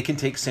 They can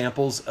take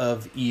samples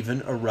of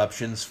even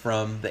eruptions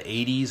from the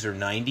 80s or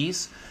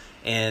 90s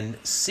and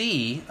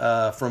see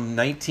from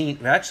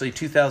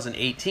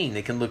 2018.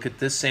 They can look at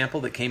this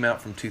sample that came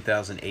out from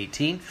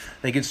 2018.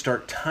 They can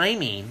start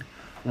timing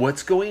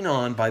what's going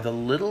on by the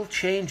little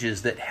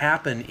changes that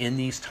happen in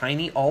these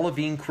tiny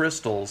olivine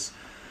crystals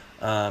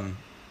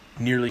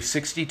nearly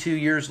 62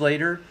 years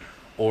later,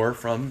 or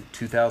from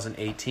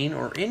 2018,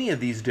 or any of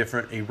these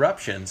different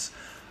eruptions.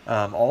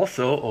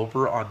 Also,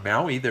 over on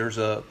Maui, there's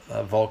a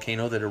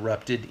volcano that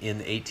erupted in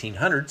the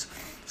 1800s.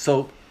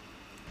 So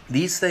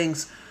these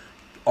things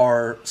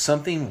are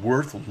something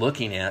worth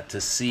looking at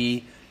to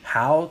see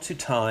how to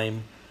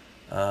time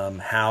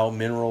how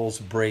minerals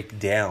break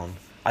down.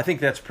 I think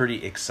that's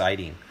pretty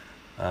exciting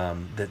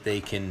that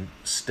they can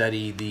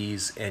study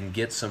these and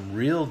get some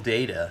real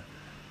data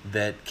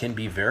that can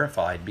be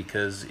verified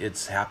because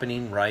it's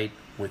happening right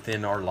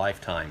within our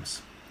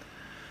lifetimes.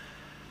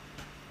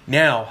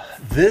 Now,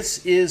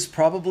 this is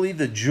probably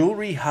the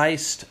jewelry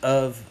heist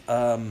of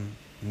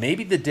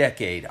maybe the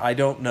decade. I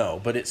don't know.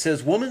 But it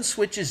says, woman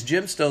switches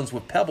gemstones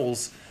with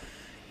pebbles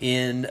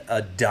in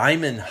a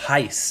diamond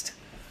heist.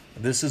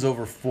 This is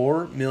over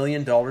 $4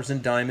 million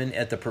in diamond.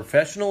 At the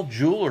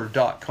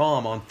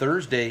professionaljeweler.com on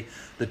Thursday,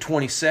 the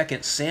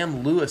 22nd,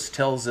 Sam Lewis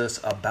tells us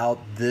about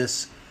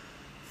this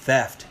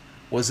theft.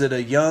 Was it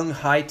a young,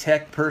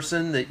 high-tech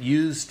person that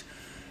used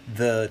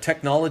the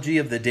technology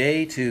of the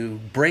day to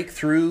break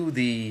through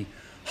the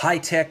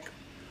high-tech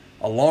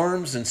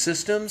alarms and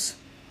systems?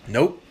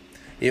 Nope.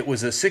 It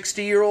was a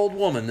 60-year-old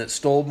woman that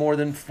stole more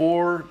than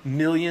 4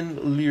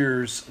 million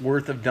lire's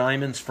worth of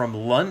diamonds from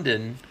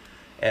London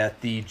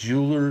at the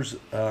jewelers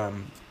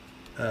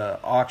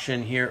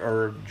auction here,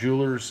 or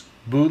jewelers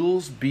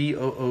Boodles,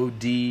 Boodles.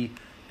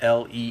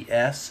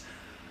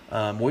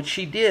 What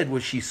she did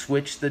was she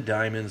switched the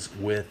diamonds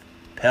with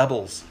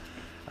pebbles.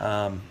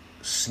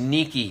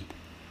 Sneaky.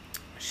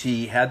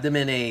 She had them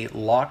in a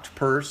locked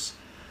purse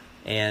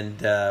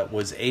and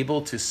was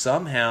able to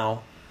somehow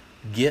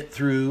get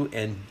through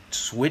and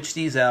switch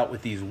these out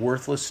with these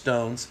worthless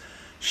stones.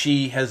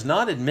 She has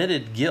not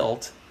admitted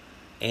guilt,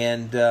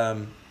 and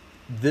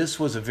this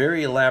was a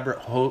very elaborate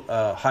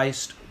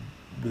heist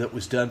that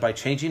was done by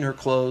changing her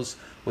clothes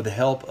with the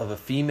help of a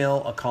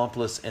female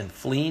accomplice and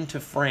fleeing to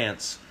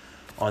France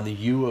on the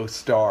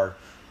Eurostar.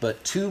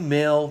 But 2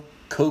 male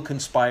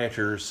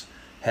co-conspirators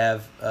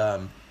have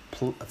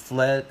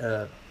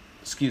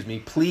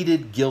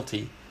pleaded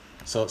guilty.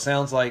 So it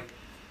sounds like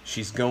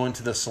she's going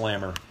to the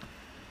slammer,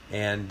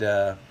 and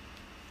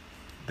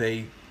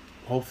they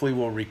hopefully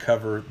will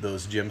recover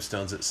those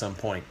gemstones at some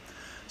point.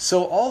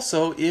 So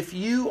also, if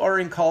you are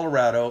in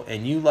Colorado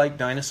and you like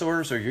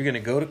dinosaurs, or you're going to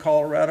go to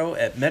Colorado,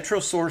 at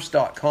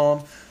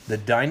metrosource.com, the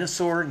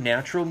Dinosaur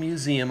Natural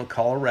Museum of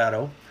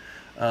Colorado.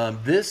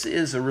 This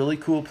is a really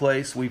cool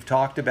place. We've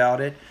talked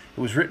about it. It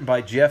was written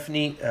by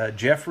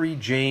Jeffrey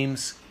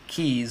James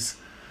Keyes,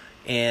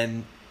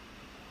 and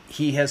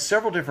he has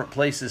several different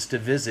places to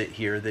visit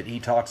here that he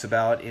talks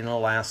about in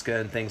Alaska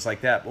and things like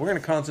that. But we're going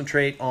to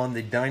concentrate on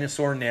the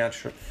Dinosaur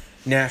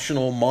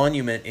National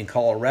Monument in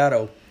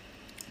Colorado,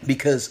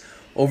 because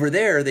over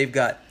there they've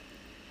got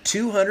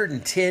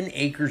 210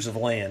 acres of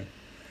land,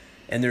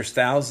 and there's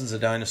thousands of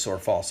dinosaur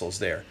fossils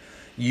there.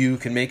 You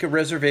can make a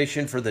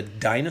reservation for the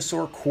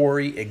Dinosaur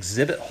Quarry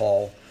Exhibit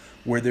Hall,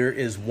 where there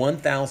is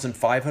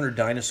 1,500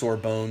 dinosaur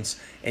bones,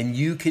 and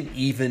you can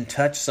even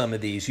touch some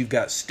of these. You've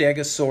got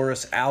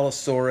Stegosaurus,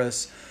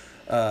 Allosaurus,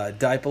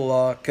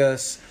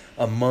 Diplodocus,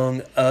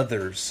 among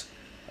others.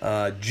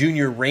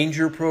 junior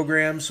ranger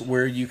programs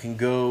where you can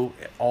go,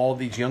 all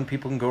these young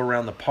people can go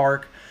around the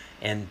park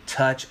and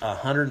touch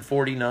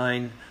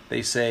 149,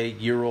 they say,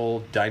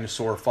 year-old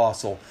dinosaur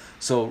fossil.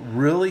 So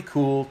really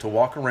cool to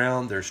walk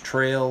around. There's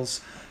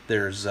trails,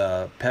 there's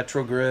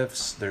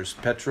petrographs,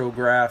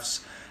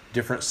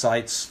 different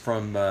sites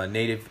from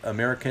Native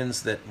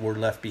Americans that were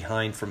left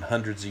behind from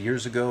hundreds of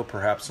years ago,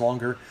 perhaps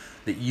longer,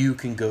 that you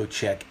can go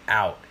check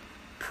out.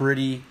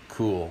 Pretty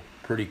cool.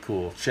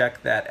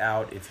 Check that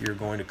out if you're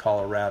going to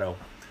Colorado.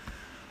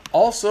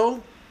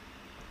 Also,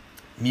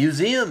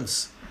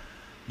 museums.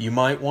 You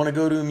might want to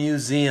go to a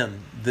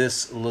museum.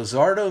 This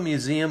Lizardo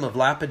Museum of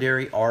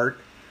Lapidary Art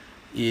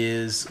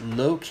is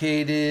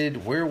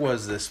located, where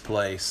was this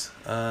place?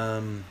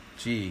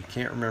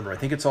 Can't remember. I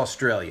think it's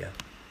Australia.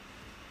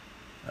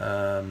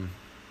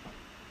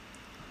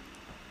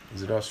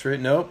 Is it Australia?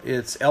 Nope,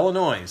 it's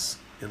Illinois.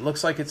 It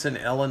looks like it's in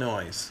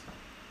Illinois.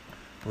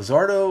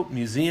 Lizardo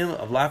Museum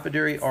of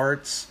Lapidary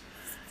Arts.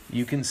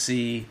 You can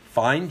see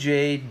fine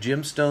jade,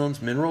 gemstones,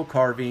 mineral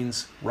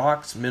carvings,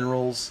 rocks,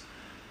 minerals.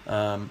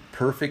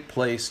 Perfect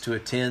place to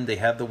attend. They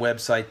have the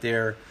website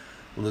there,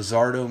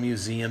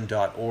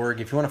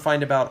 lizardomuseum.org. If you want to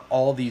find about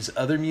all these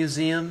other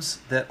museums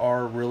that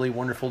are really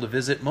wonderful to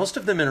visit, most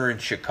of them are in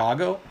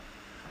Chicago.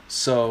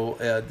 So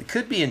it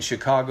could be in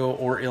Chicago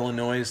or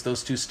Illinois.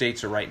 Those two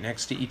states are right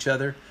next to each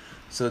other.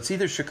 So it's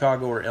either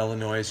Chicago or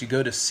Illinois. You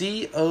go to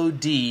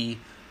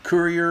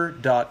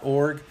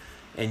codcourier.org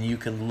and you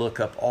can look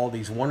up all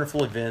these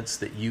wonderful events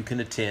that you can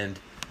attend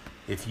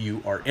if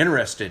you are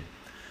interested.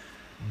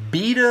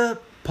 Beta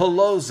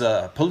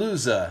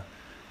Palooza,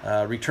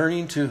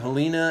 returning to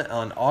Helena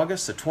on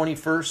August the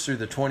 21st through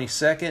the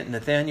 22nd.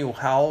 Nathaniel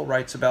Howell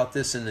writes about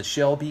this in the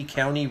Shelby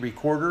County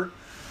Recorder.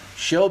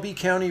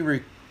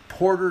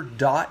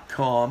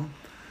 ShelbyCountyReporter.com.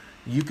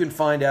 You can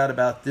find out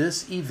about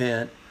this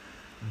event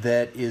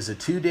that is a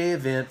 2-day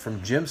event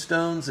from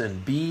gemstones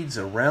and beads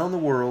around the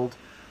world.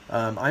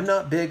 I'm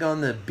not big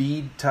on the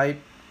bead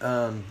type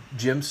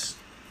gems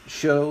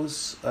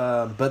shows,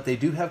 but they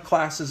do have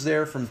classes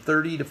there from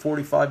 $30 to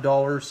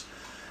 $45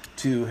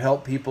 to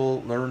help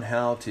people learn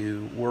how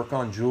to work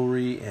on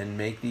jewelry and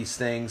make these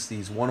things.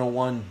 These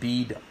 101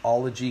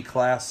 beadology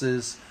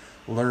classes,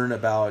 learn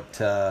about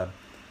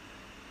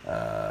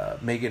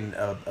making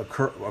a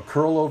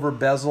curl over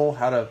bezel,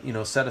 how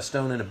to set a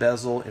stone in a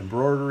bezel,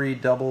 embroidery,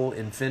 double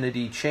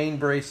infinity chain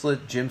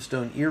bracelet,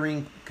 gemstone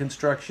earring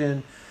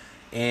construction,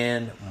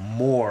 and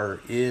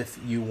more. If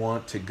you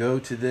want to go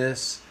to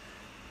this,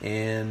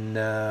 and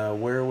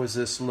where was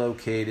this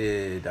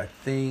located? I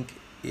think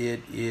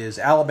it is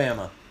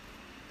Alabama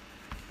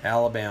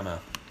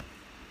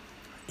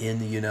in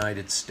the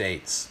United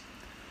States.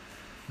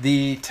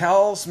 The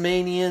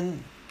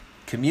Tasmanian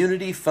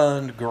Community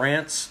Fund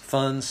grants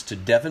funds to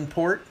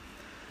Devonport.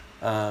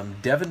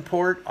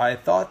 Devonport, I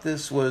thought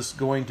this was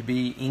going to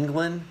be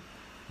England,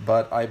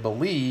 but I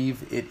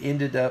believe it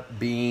ended up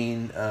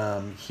being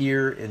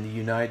here in the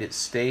United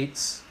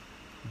States.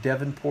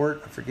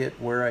 Devonport, I forget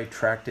where I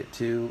tracked it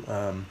to,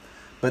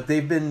 but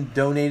they've been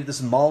donated. This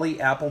is Molly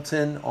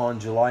Appleton on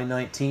July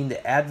 19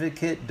 to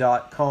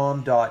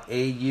advocate.com.au.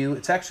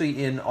 It's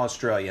actually in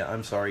Australia.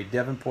 I'm sorry,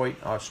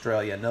 Devonport,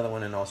 Australia. Another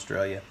one in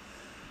Australia.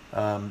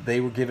 They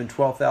were given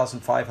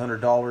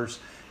 $12,500,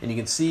 and you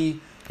can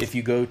see if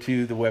you go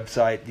to the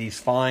website these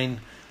fine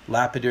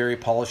lapidary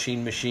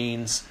polishing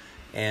machines,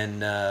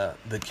 and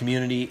the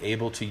community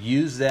able to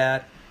use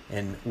that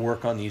and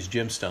work on these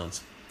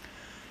gemstones.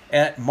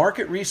 At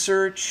Market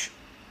Research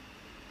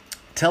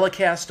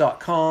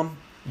Telecast.com,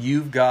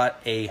 you've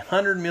got a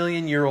 100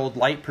 million year old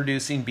light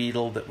producing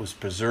beetle that was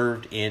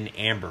preserved in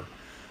amber.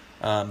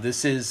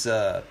 This is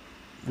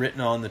written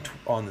on the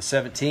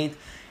 17th,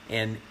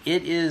 and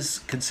it is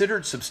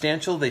considered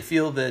substantial. They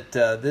feel that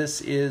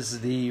this is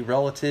the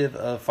relative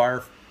of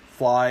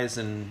fireflies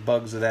and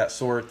bugs of that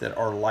sort that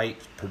are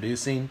light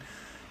producing,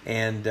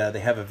 and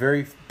they have a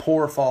very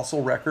poor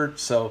fossil record.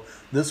 So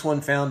this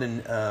one found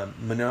in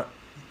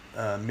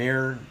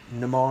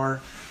Myanmar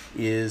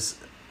is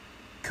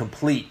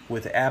complete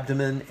with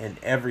abdomen and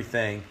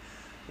everything,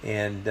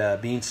 and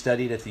being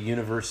studied at the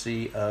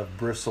University of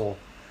Bristol.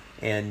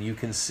 And you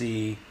can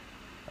see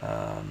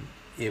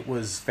it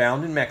was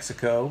found in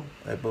Mexico,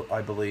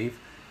 I believe,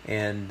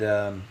 and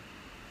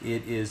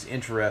it is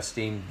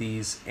interesting,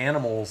 these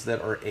animals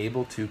that are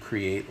able to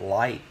create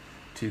light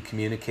to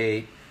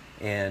communicate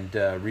and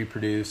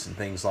reproduce and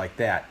things like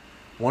that.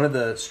 One of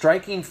the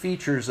striking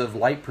features of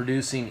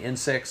light-producing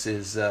insects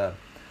is the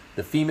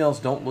females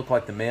don't look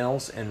like the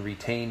males and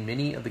retain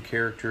many of the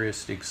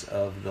characteristics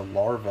of the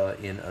larva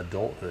in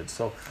adulthood.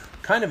 So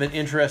kind of an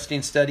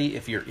interesting study.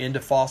 If you're into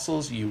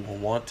fossils, you will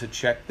want to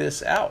check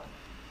this out.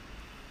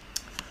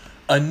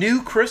 A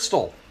new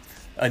crystal,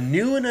 a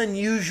new and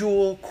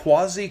unusual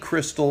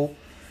quasi-crystal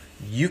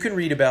you can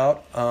read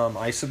about.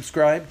 I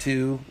subscribe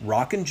to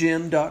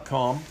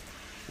rockandjim.com.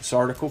 This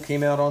article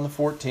came out on the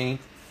 14th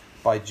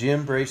by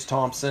Jim Brace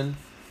Thompson.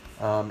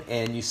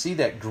 And you see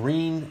that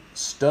green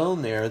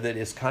stone there that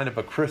is kind of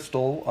a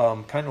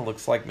crystal, kind of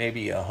looks like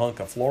maybe a hunk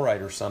of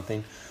fluorite or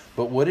something.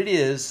 But what it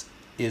is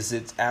is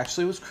it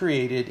actually was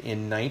created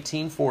in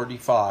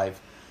 1945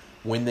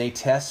 when they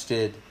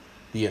tested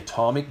the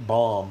atomic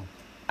bomb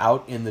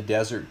out in the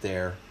desert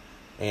there,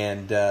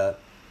 and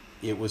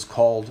it was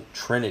called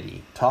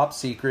Trinity. Top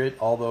secret,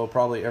 although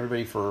probably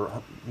everybody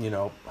for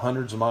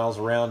hundreds of miles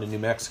around in New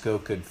Mexico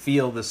could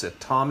feel this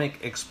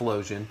atomic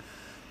explosion,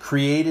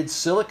 created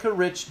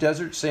silica-rich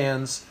desert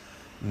sands,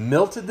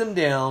 melted them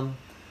down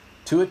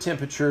to a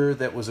temperature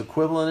that was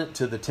equivalent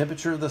to the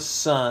temperature of the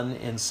sun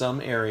in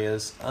some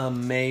areas.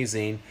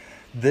 Amazing.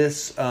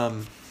 This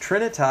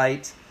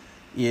trinitite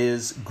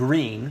is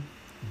green,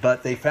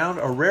 but they found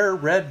a rare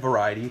red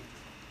variety,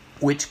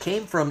 which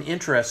came from,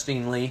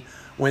 interestingly,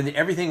 when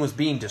everything was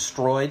being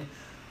destroyed,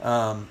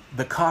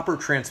 the copper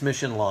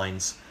transmission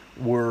lines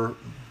were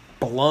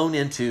blown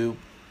into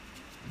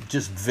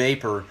just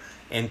vapor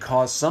and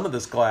caused some of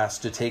this glass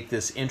to take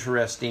this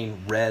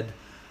interesting red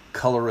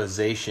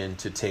colorization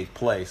to take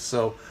place.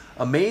 So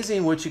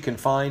amazing what you can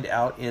find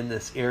out in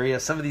this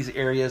area. Some of these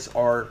areas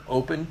are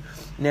open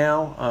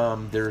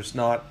now. There's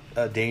not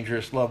a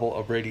dangerous level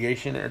of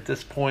radiation at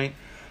this point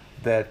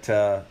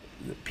that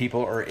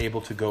people are able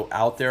to go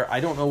out there.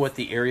 I don't know what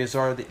the areas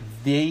are.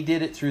 They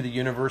did it through the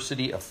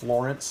University of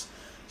Florence,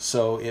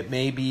 so it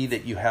may be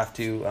that you have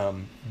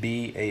to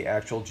be an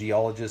actual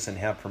geologist and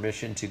have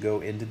permission to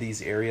go into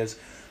these areas.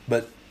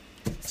 But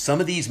some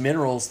of these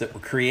minerals that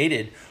were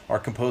created are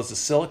composed of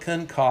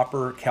silicon,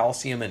 copper,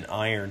 calcium, and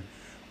iron,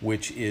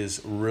 which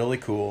is really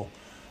cool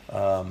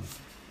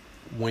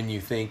when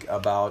you think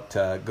about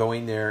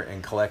going there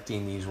and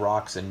collecting these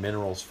rocks and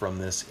minerals from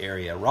this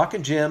area. Rock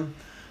and Gem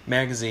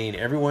magazine,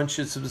 everyone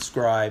should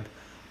subscribe.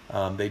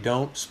 They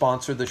don't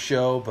sponsor the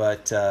show,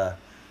 but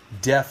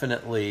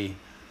definitely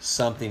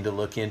something to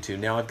look into.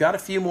 Now, I've got a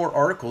few more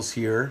articles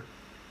here.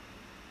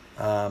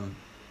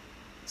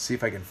 See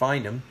if I can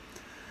find them.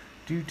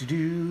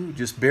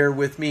 Just bear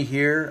with me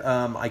here.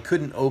 I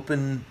couldn't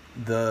open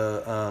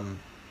the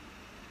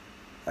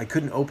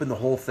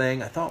whole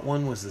thing. I thought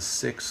one was the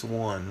 6th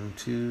one. 1,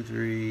 2,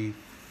 3,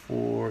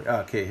 4.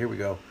 Okay, here we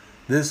go.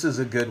 This is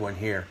a good one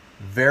here.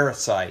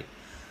 Variscite.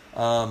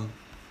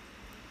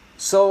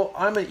 So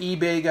I'm an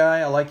eBay guy.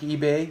 I like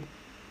eBay,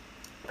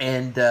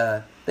 and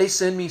they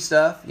send me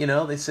stuff.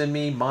 They send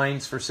me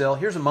mines for sale.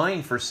 Here's a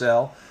mine for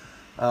sale.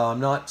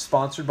 I'm not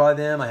sponsored by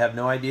them. I have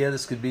no idea.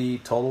 This could be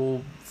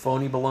total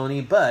phony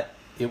baloney, but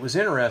it was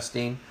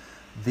interesting.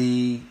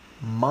 The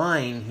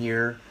mine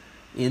here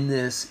in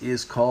this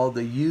is called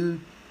the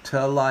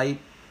Utalite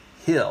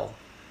Hill,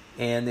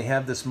 and they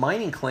have this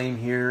mining claim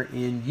here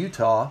in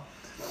Utah,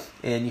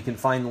 and you can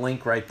find the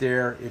link right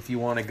there if you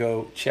want to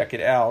go check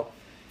it out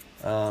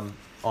on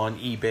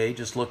eBay.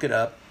 Just look it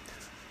up.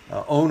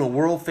 Own a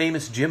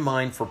world-famous gem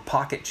mine for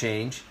pocket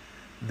change.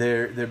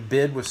 Their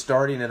bid was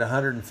starting at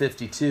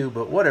 152,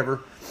 but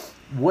whatever.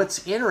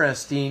 What's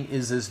interesting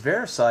is this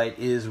variscite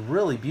is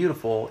really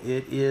beautiful.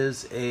 It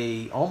is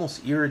a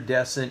almost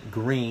iridescent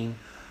green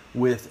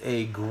with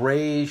a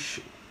grayish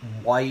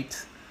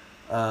white,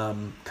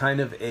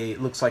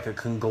 looks like a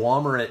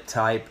conglomerate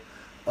type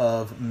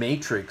of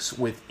matrix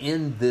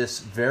within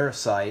this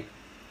variscite.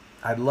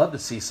 I'd love to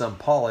see some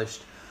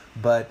polished,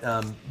 but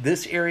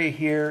this area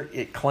here,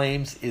 it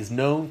claims, is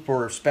known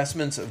for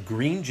specimens of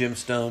green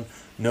gemstone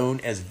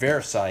known as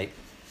variscite.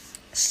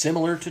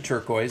 Similar to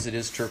turquoise, it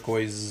is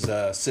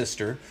turquoise's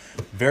sister.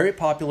 Very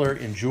popular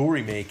in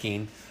jewelry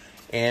making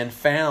and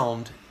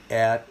found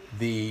at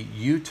the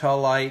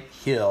Utalite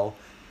Hill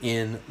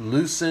in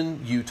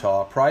Lucin,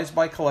 Utah. Prized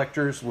by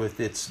collectors with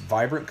its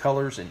vibrant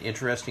colors and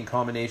interesting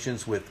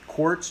combinations with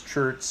quartz,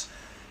 cherts,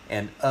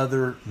 and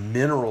other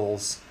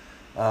minerals.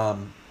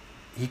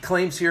 He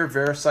claims here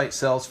variscite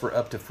sells for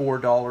up to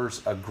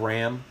 $4 a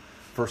gram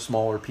for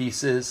smaller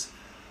pieces.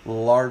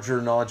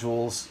 Larger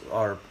nodules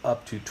are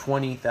up to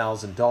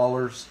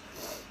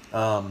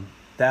 $20,000.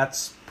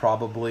 That's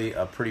probably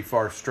a pretty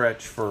far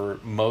stretch for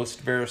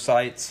most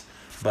varicites,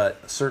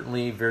 but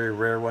certainly very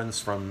rare ones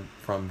from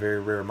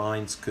very rare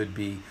mines could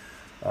be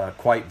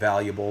quite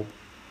valuable.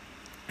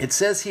 It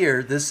says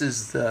here this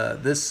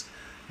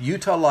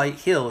Utalite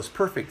Hill is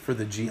perfect for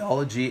the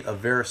geology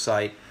of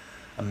variscite.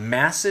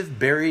 Massive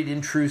buried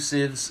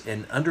intrusives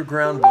and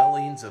underground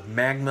wellings of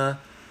magma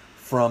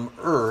from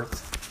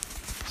Earth.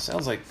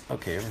 Sounds like,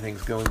 okay,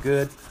 everything's going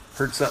good.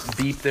 Heard something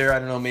beep there. I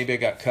don't know, maybe I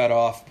got cut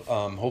off.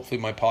 Hopefully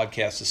my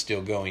podcast is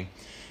still going.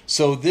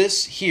 So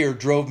this here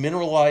drove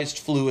mineralized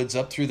fluids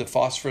up through the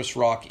phosphorus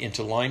rock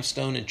into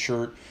limestone and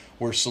chert,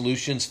 where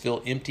solutions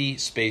fill empty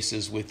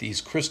spaces with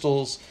these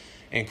crystals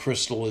and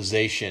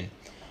crystallization.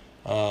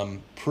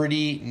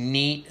 Pretty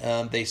neat.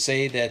 They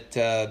say that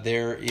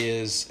there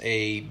is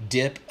a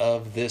dip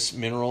of this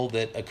mineral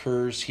that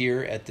occurs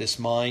here at this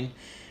mine,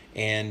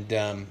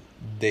 and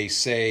they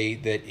say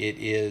that it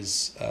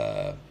is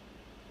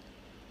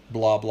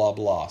blah blah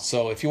blah.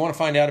 So if you want to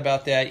find out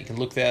about that, you can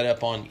look that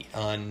up on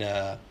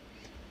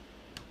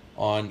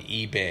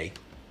eBay.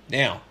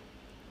 Now,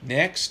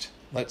 next,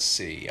 let's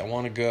see. I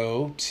want to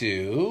go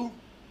to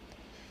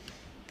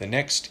the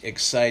next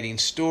exciting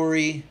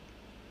story.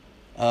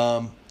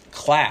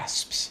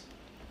 Clasps.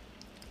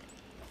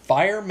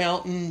 Fire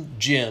Mountain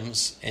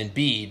Gems and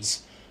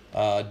Beads.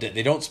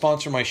 They don't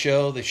sponsor my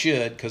show. They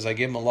should, because I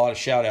give them a lot of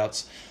shout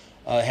outs.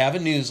 Have a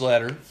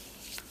newsletter,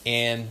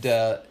 and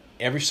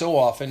every so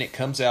often it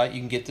comes out. You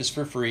can get this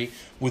for free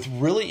with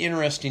really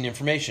interesting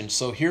information.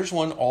 So here's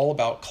one all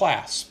about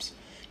clasps.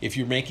 If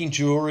you're making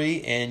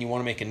jewelry and you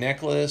want to make a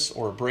necklace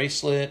or a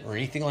bracelet or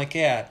anything like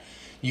that,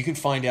 you can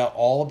find out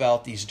all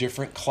about these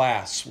different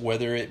clasps,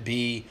 whether it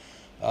be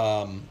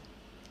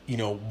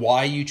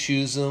why you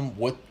choose them,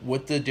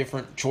 what the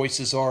different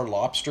choices are,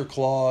 lobster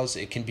claws.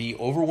 It can be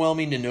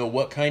overwhelming to know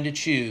what kind to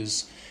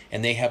choose,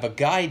 and they have a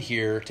guide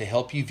here to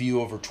help you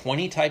view over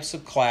 20 types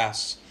of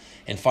clasps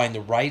and find the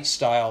right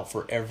style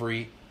for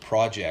every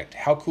project.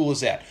 How cool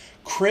is that?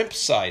 Crimp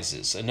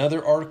sizes,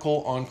 another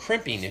article on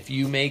crimping. If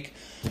you make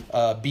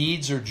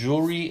beads or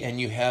jewelry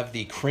and you have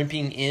the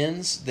crimping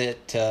ends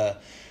that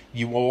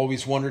you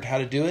always wondered how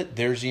to do it,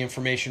 there's the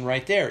information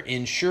right there.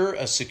 Ensure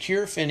a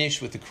secure finish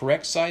with the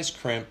correct size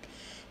crimp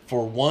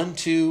for 1,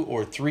 2,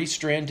 or 3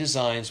 strand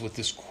designs with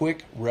this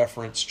quick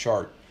reference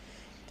chart.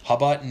 How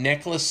about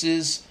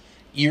necklaces,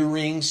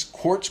 earrings,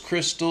 quartz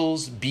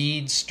crystals,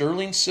 beads,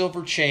 sterling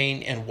silver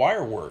chain, and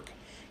wire work?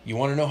 You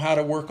want to know how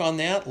to work on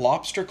that?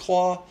 Lobster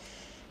Claw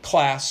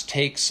class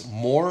takes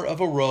more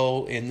of a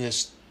role in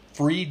this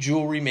free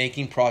jewelry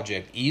making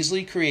project.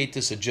 Easily create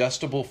this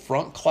adjustable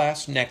front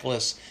clasp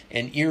necklace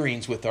and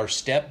earrings with our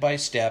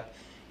step-by-step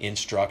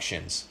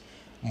instructions.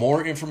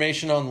 More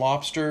information on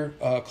lobster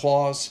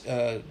claws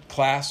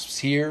clasps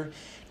here.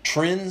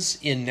 Trends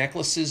in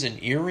necklaces and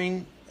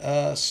earring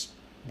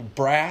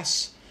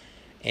brass,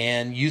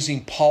 and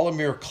using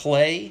polymer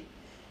clay.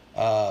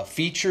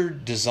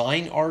 Featured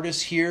design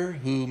artist here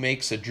who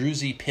makes a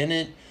druzy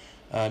pendant,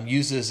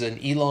 uses an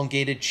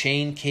elongated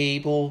chain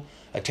cable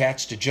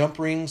attached to jump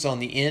rings on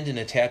the end and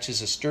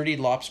attaches a sturdy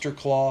lobster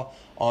claw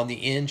on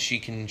the end. She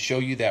can show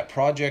you that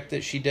project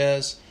that she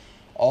does.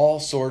 All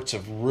sorts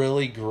of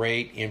really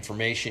great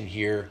information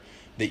here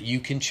that you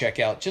can check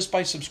out just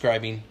by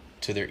subscribing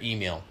to their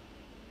email.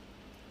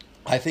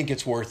 I think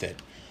it's worth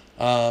it.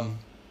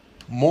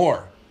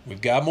 More. We've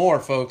got more,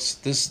 folks.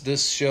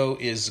 This show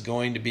is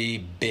going to be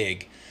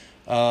big.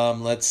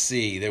 Let's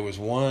see. There was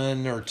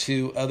 1 or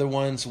 2 other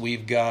ones.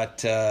 We've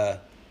got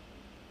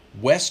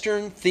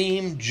Western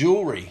themed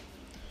jewelry.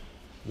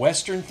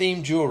 Western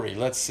themed jewelry.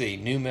 Let's see.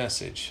 New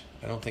message.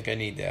 I don't think I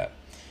need that.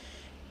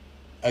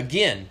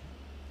 Again,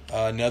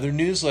 another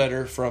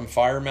newsletter from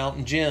Fire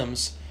Mountain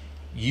Gems.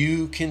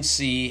 You can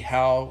see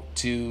how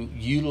to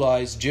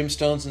utilize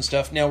gemstones and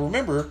stuff. Now,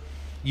 remember,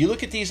 you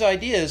look at these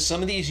ideas.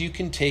 Some of these you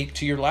can take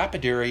to your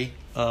lapidary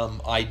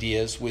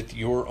ideas with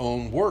your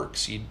own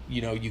works.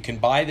 You can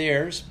buy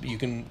theirs. You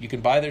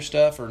can buy their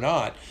stuff or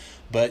not,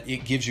 but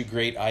it gives you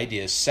great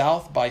ideas.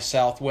 South by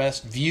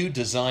Southwest View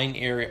Design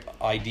Area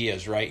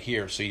Ideas right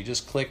here. So you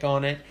just click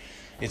on it.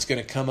 It's going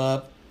to come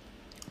up,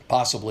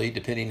 possibly,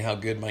 depending how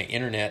good my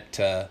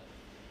internet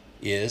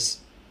is.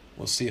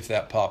 We'll see if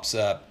that pops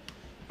up.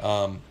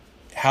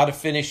 How to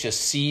finish a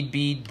seed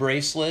bead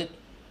bracelet.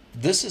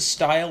 This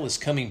style is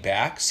coming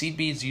back. Seed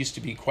beads used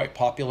to be quite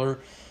popular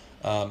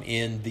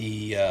in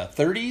the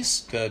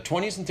 30s,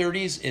 20s and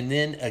 30s, and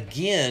then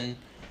again,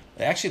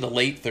 actually the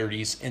late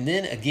 30s, and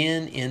then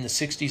again in the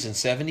 60s and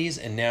 70s,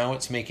 and now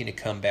it's making a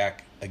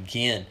comeback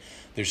again.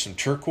 There's some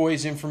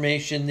turquoise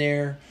information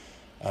there,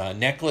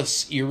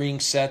 necklace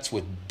earring sets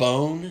with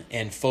bone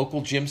and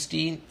focal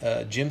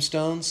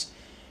gemstones,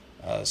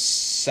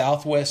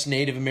 Southwest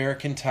Native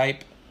American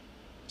type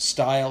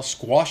style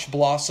squash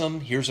blossom.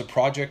 Here's a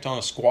project on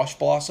a squash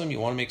blossom. You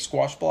want to make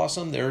squash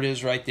blossom? There it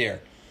is right there.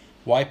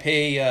 Why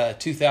pay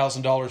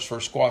 $2,000 for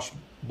a squash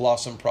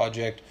blossom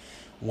project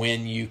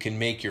when you can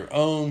make your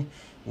own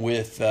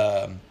with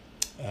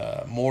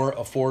more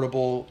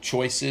affordable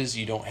choices?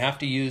 You don't have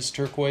to use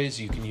turquoise.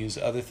 You can use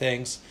other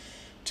things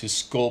to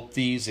sculpt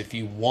these if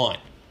you want.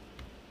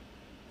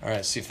 All right,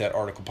 let's see if that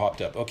article popped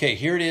up. Okay,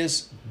 here it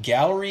is.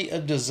 Gallery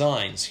of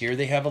Designs. Here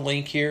they have a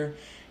link here.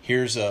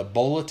 Here's a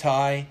bola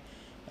tie.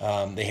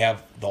 They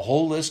have the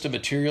whole list of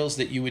materials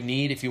that you would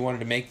need if you wanted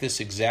to make this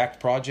exact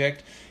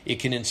project. It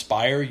can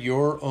inspire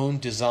your own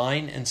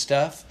design and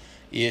stuff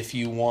if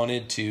you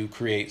wanted to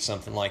create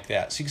something like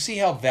that. So you can see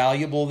how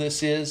valuable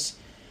this is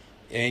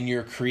in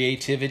your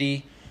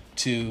creativity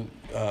to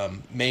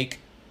make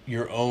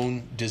your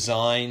own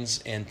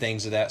designs and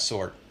things of that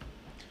sort.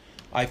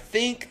 I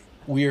think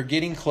we are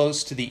getting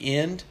close to the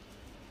end.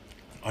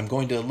 I'm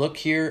going to look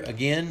here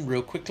again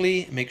real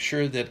quickly, make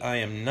sure that I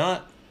am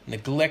not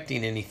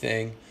neglecting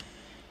anything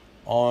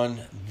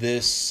on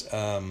this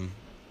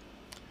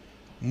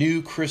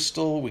new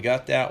crystal. We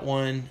got that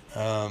one.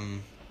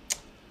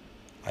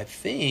 I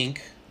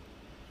think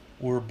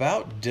we're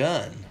about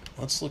done.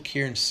 Let's look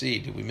here and see.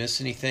 Did we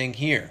miss anything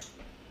here?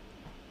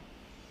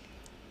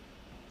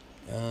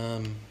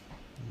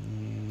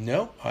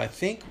 No, I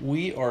think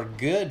we are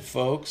good,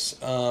 folks.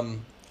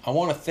 I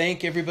want to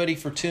thank everybody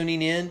for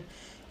tuning in.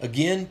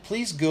 Again,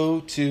 please go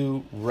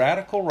to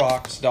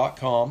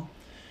radicalrocks.com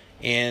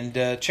and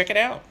check it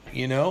out.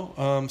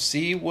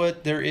 See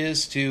what there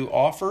is to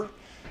offer,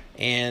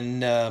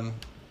 and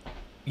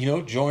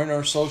join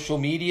our social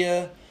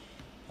media,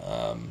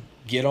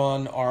 get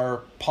on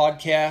our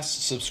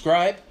podcast,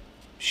 subscribe,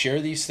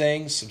 share these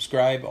things,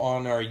 subscribe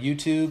on our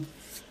YouTube,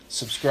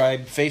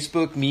 subscribe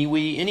Facebook,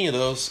 MeWe, any of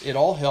those. It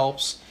all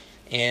helps,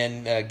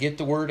 and get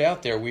the word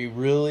out there. We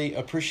really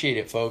appreciate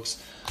it,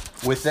 folks.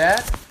 With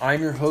that,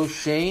 I'm your host,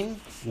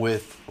 Shane,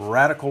 with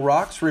Radical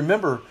Rocks.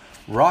 Remember,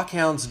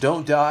 rockhounds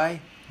don't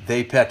die,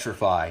 they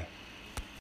petrify.